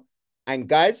mind now. And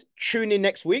guys, tune in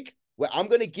next week where I'm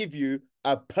going to give you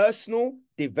a personal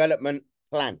development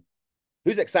plan.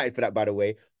 Who's excited for that, by the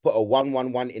way? Put a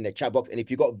 111 in the chat box. And if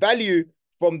you got value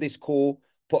from this call,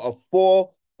 put a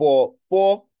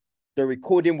 444. The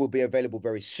recording will be available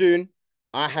very soon.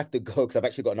 I have to go because I've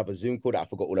actually got another Zoom call that I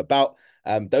forgot all about.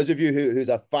 Those of you who's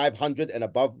a 500 and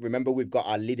above, remember we've got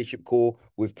our leadership call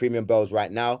with Premium Bells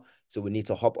right now. So we need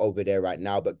to hop over there right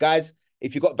now. But guys,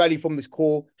 if you got value from this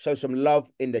call, show some love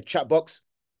in the chat box.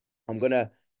 I'm going to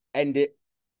end it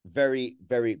very,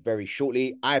 very, very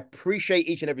shortly. I appreciate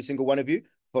each and every single one of you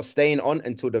for staying on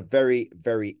until the very,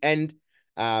 very end.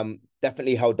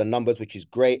 Definitely held the numbers, which is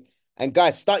great. And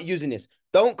guys, start using this.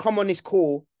 Don't come on this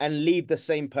call and leave the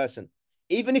same person.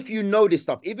 Even if you know this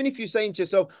stuff, even if you're saying to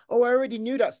yourself, oh, I already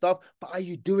knew that stuff, but are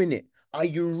you doing it? Are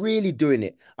you really doing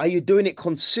it? Are you doing it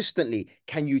consistently?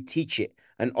 Can you teach it?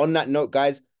 And on that note,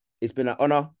 guys, it's been an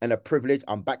honor and a privilege.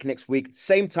 I'm back next week.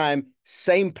 Same time,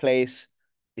 same place.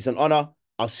 It's an honor.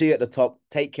 I'll see you at the top.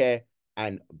 Take care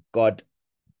and God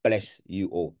bless you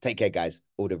all. Take care, guys.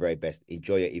 All the very best.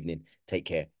 Enjoy your evening. Take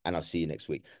care and I'll see you next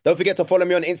week. Don't forget to follow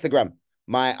me on Instagram.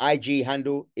 My IG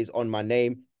handle is on my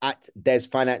name at Des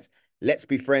Finance. Let's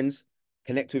be friends.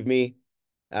 Connect with me.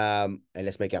 And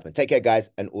let's make it happen. Take care,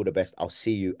 guys, and all the best. I'll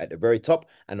see you at the very top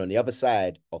and on the other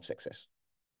side of success.